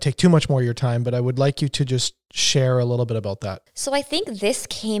I don't want to take too much more of your time, but I would like you to just share a little bit about that. So I think this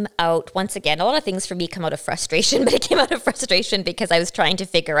came out, once again, a lot of things for me come out of frustration, but it came out of frustration because I was trying to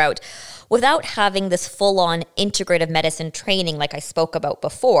figure out, without having this full-on integrative medicine training like I spoke about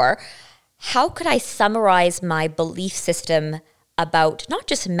before, how could I summarize my belief system about not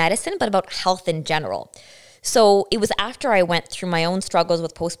just medicine, but about health in general? So it was after I went through my own struggles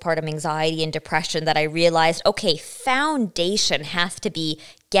with postpartum anxiety and depression that I realized, okay, foundation has to be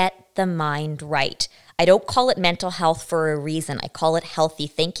get the mind right. I don't call it mental health for a reason. I call it healthy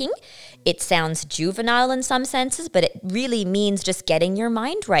thinking. It sounds juvenile in some senses, but it really means just getting your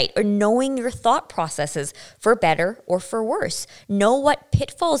mind right or knowing your thought processes for better or for worse. Know what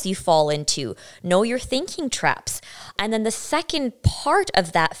pitfalls you fall into. Know your thinking traps. And then the second part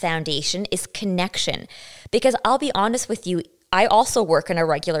of that foundation is connection. Because I'll be honest with you, I also work in a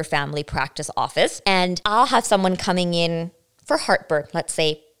regular family practice office, and I'll have someone coming in for heartburn, let's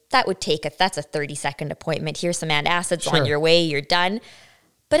say. That's a 30-second appointment. Here's some antacids on your way, you're done.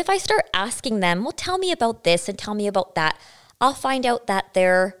 But if I start asking them, well, tell me about this and tell me about that, I'll find out that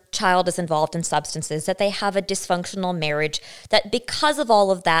their child is involved in substances, that they have a dysfunctional marriage, that because of all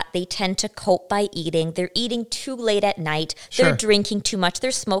of that, they tend to cope by eating. They're eating too late at night. They're drinking too much.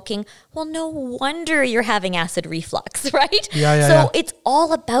 They're smoking. Well, no wonder you're having acid reflux, right? So it's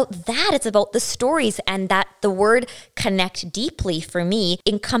all about that. It's about the stories, and that the word connect deeply for me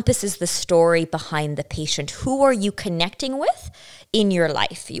encompasses the story behind the patient. Who are you connecting with? in your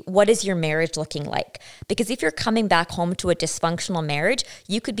life? What is your marriage looking like? Because if you're coming back home to a dysfunctional marriage,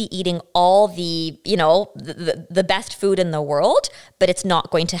 you could be eating all the, the best food in the world, but it's not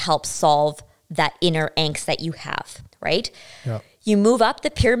going to help solve that inner angst that you have, right? Yeah. You move up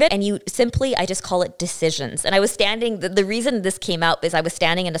the pyramid and I just call it decisions. And I was standing, the reason this came out is I was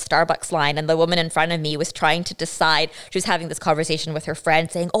standing in a Starbucks line and the woman in front of me was trying to decide, she was having this conversation with her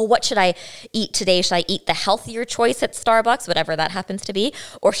friend saying, oh, what should I eat today? Should I eat the healthier choice at Starbucks, whatever that happens to be,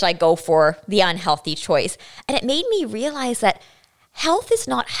 or should I go for the unhealthy choice? And it made me realize that health is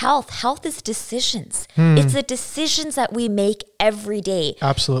not health. Health is decisions. It's the decisions that we make every day.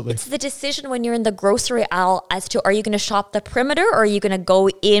 Absolutely. It's the decision when you're in the grocery aisle as to, are you going to shop the perimeter or are you going to go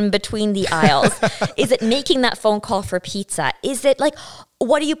in between the aisles? Is it making that phone call for pizza? Is it like,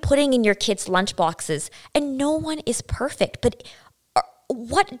 what are you putting in your kids' lunch boxes? And no one is perfect, but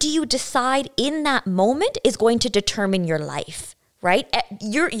what do you decide in that moment is going to determine your life. Right?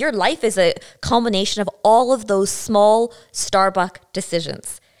 Your life is a culmination of all of those small Starbucks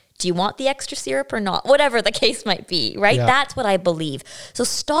decisions. Do you want the extra syrup or not? Whatever the case might be, right? Yeah. That's what I believe. So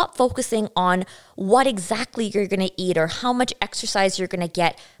stop focusing on what exactly you're going to eat or how much exercise you're going to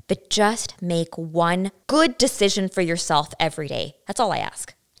get, but just make one good decision for yourself every day. That's all I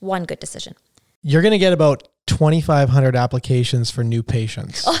ask. One good decision. You're going to get about 2,500 applications for new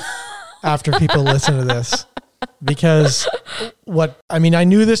patients after people listen to this. Because I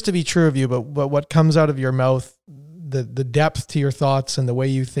knew this to be true of you, but what comes out of your mouth, the depth to your thoughts and the way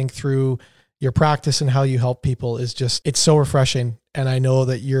you think through your practice and how you help people is just, it's so refreshing. And I know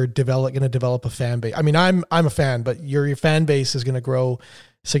that you're going to develop a fan base. I mean, I'm a fan, but your fan base is going to grow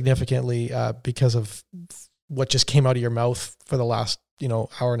significantly because of what just came out of your mouth for the last,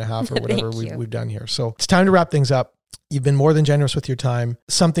 hour and a half or whatever we've done here. So it's time to wrap things up. You've been more than generous with your time.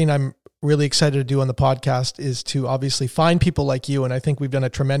 Something I'm really excited to do on the podcast is to obviously find people like you. And I think we've done a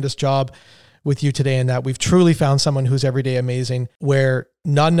tremendous job with you today in that we've truly found someone who's everyday amazing, where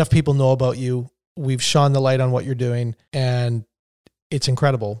not enough people know about you. We've shone the light on what you're doing and it's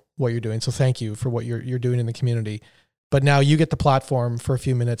incredible what you're doing. So thank you for what you're doing in the community. But now you get the platform for a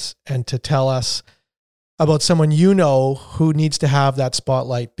few minutes and to tell us about someone who needs to have that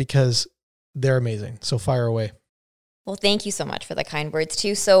spotlight because they're amazing. So fire away. Well, thank you so much for the kind words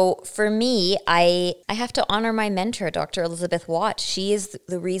too. So for me, I have to honor my mentor, Dr. Elizabeth Watt. She is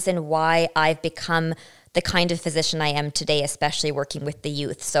the reason why I've become the kind of physician I am today, especially working with the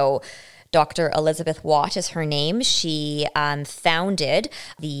youth. So Dr. Elizabeth Watt is her name. She founded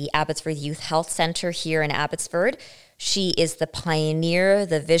the Abbotsford Youth Health Center here in Abbotsford. She is the pioneer,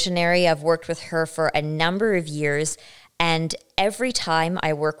 the visionary. I've worked with her for a number of years. And every time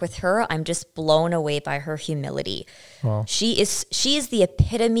I work with her, I'm just blown away by her humility. Wow. She is the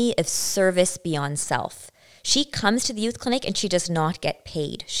epitome of service beyond self. She comes to the youth clinic and she does not get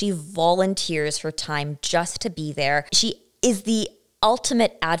paid. She volunteers her time just to be there. She is the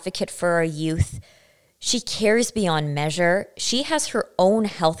ultimate advocate for our youth. She cares beyond measure. She has her own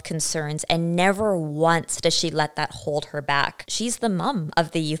health concerns and never once does she let that hold her back. She's the mom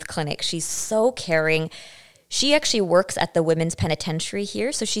of the youth clinic. She's so caring. She actually works at the women's penitentiary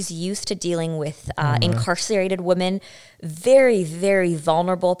here, so she's used to dealing with incarcerated women, very, very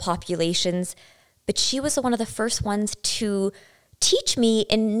vulnerable populations. But she was one of the first ones to teach me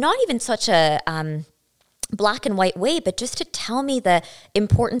in not even such a black and white way, but just to tell me the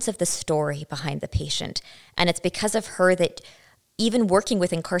importance of the story behind the patient. And it's because of her that even working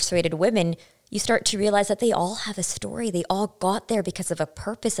with incarcerated women, you start to realize that they all have a story. They all got there because of a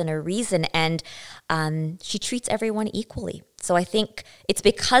purpose and a reason. And she treats everyone equally. So I think it's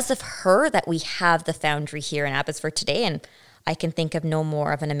because of her that we have the Foundry here in Abbotsford today. And I can think of no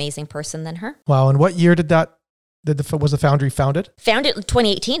more of an amazing person than her. Wow. And what year was the Foundry founded? Founded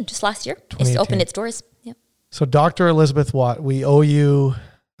 2018, just last year. It's opened its doors. Yeah. So Dr. Elizabeth Watt, we owe you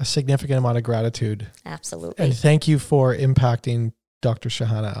a significant amount of gratitude. Absolutely. And thank you for impacting Dr.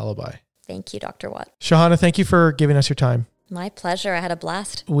 Shahana Alibai. Thank you, Dr. Watt. Shahana, thank you for giving us your time. My pleasure. I had a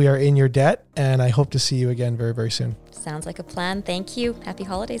blast. We are in your debt, and I hope to see you again very, very soon. Sounds like a plan. Thank you. Happy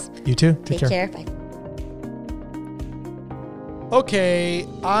holidays. You too. Take care. Bye. Okay,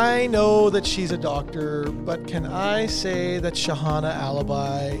 I know that she's a doctor, but can I say that Shahana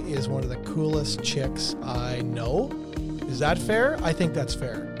Alibai is one of the coolest chicks I know? Is that fair? I think that's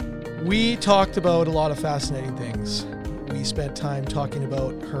fair. We talked about a lot of fascinating things. We spent time talking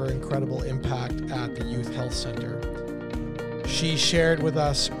about her incredible impact at the Youth Health Center. She shared with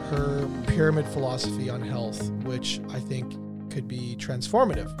us her pyramid philosophy on health, which I think could be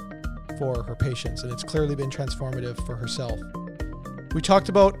transformative for her patients, and it's clearly been transformative for herself. We talked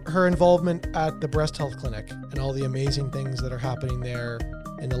about her involvement at the breast health clinic and all the amazing things that are happening there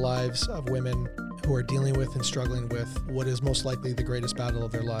in the lives of women who are dealing with and struggling with what is most likely the greatest battle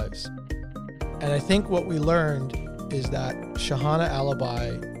of their lives. And I think what we learned is that Shahana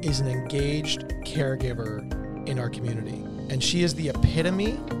Alibai is an engaged caregiver in our community. And she is the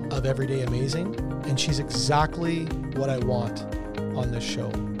epitome of everyday amazing. And she's exactly what I want on this show.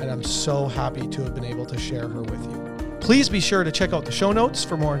 And I'm so happy to have been able to share her with you. Please be sure to check out the show notes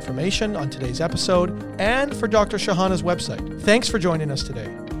for more information on today's episode and for Dr. Shahana's website. Thanks for joining us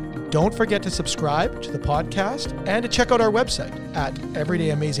today. Don't forget to subscribe to the podcast and to check out our website at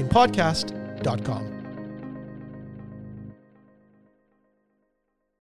everydayamazingpodcast.com.